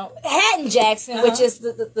 Hatton Jackson, which is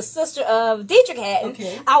the sister of Dietrich Hatton.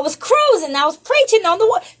 Okay. I was cruising. I was preaching on the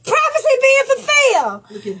water. Prophecy being fulfilled.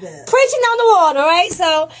 Look at that. Preaching on the water, right?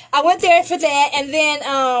 So I went there for that. And then,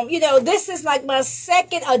 this is like my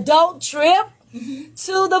second adult trip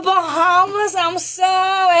to the Bahamas. I'm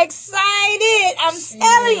so excited. I'm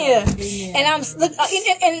telling you. And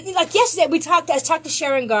and like yesterday, I talked to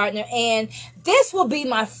Sharon Gardner, and this will be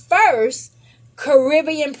my first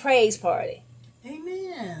Caribbean praise party.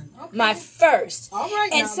 Amen. Okay. My first. All right.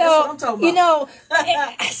 And now, so, that's what I'm talking about.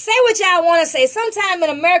 say what y'all want to say. Sometime in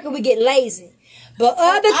America we get lazy. But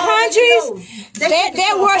other countries,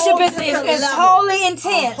 their worship is wholly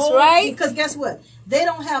intense, right? Because guess what? They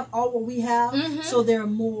don't have all what we have, so they're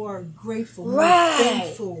more grateful, more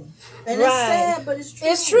thankful. And it's sad, but it's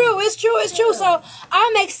true. It's true. Yeah. So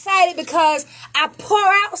I'm excited because I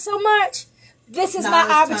pour out so much. This is my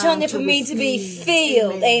opportunity for me to be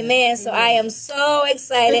filled. Amen. So I am so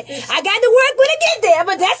excited. I got to work when I get there,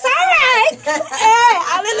 but that's all right. Hey,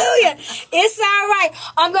 hallelujah. It's all right.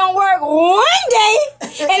 I'm going to work 1 day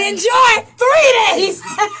and enjoy 3 days.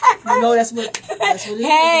 That's what it is.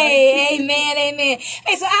 Hey, amen, amen.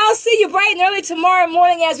 Hey, so I'll see you bright and early tomorrow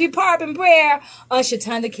morning as we part in prayer on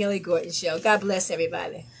Sctonda Kelly Gordon Show. God bless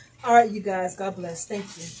everybody. All right, you guys. God bless. Thank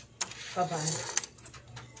you. Bye-bye.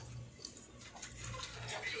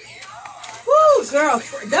 Woo, girl,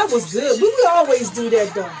 that was good. We always do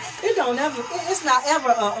that though. It's not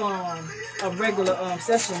ever a regular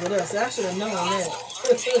session with us. I should have known that.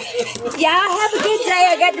 Y'all have a good day.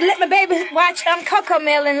 I got to let my baby watch Coco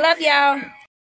Melon. Love y'all.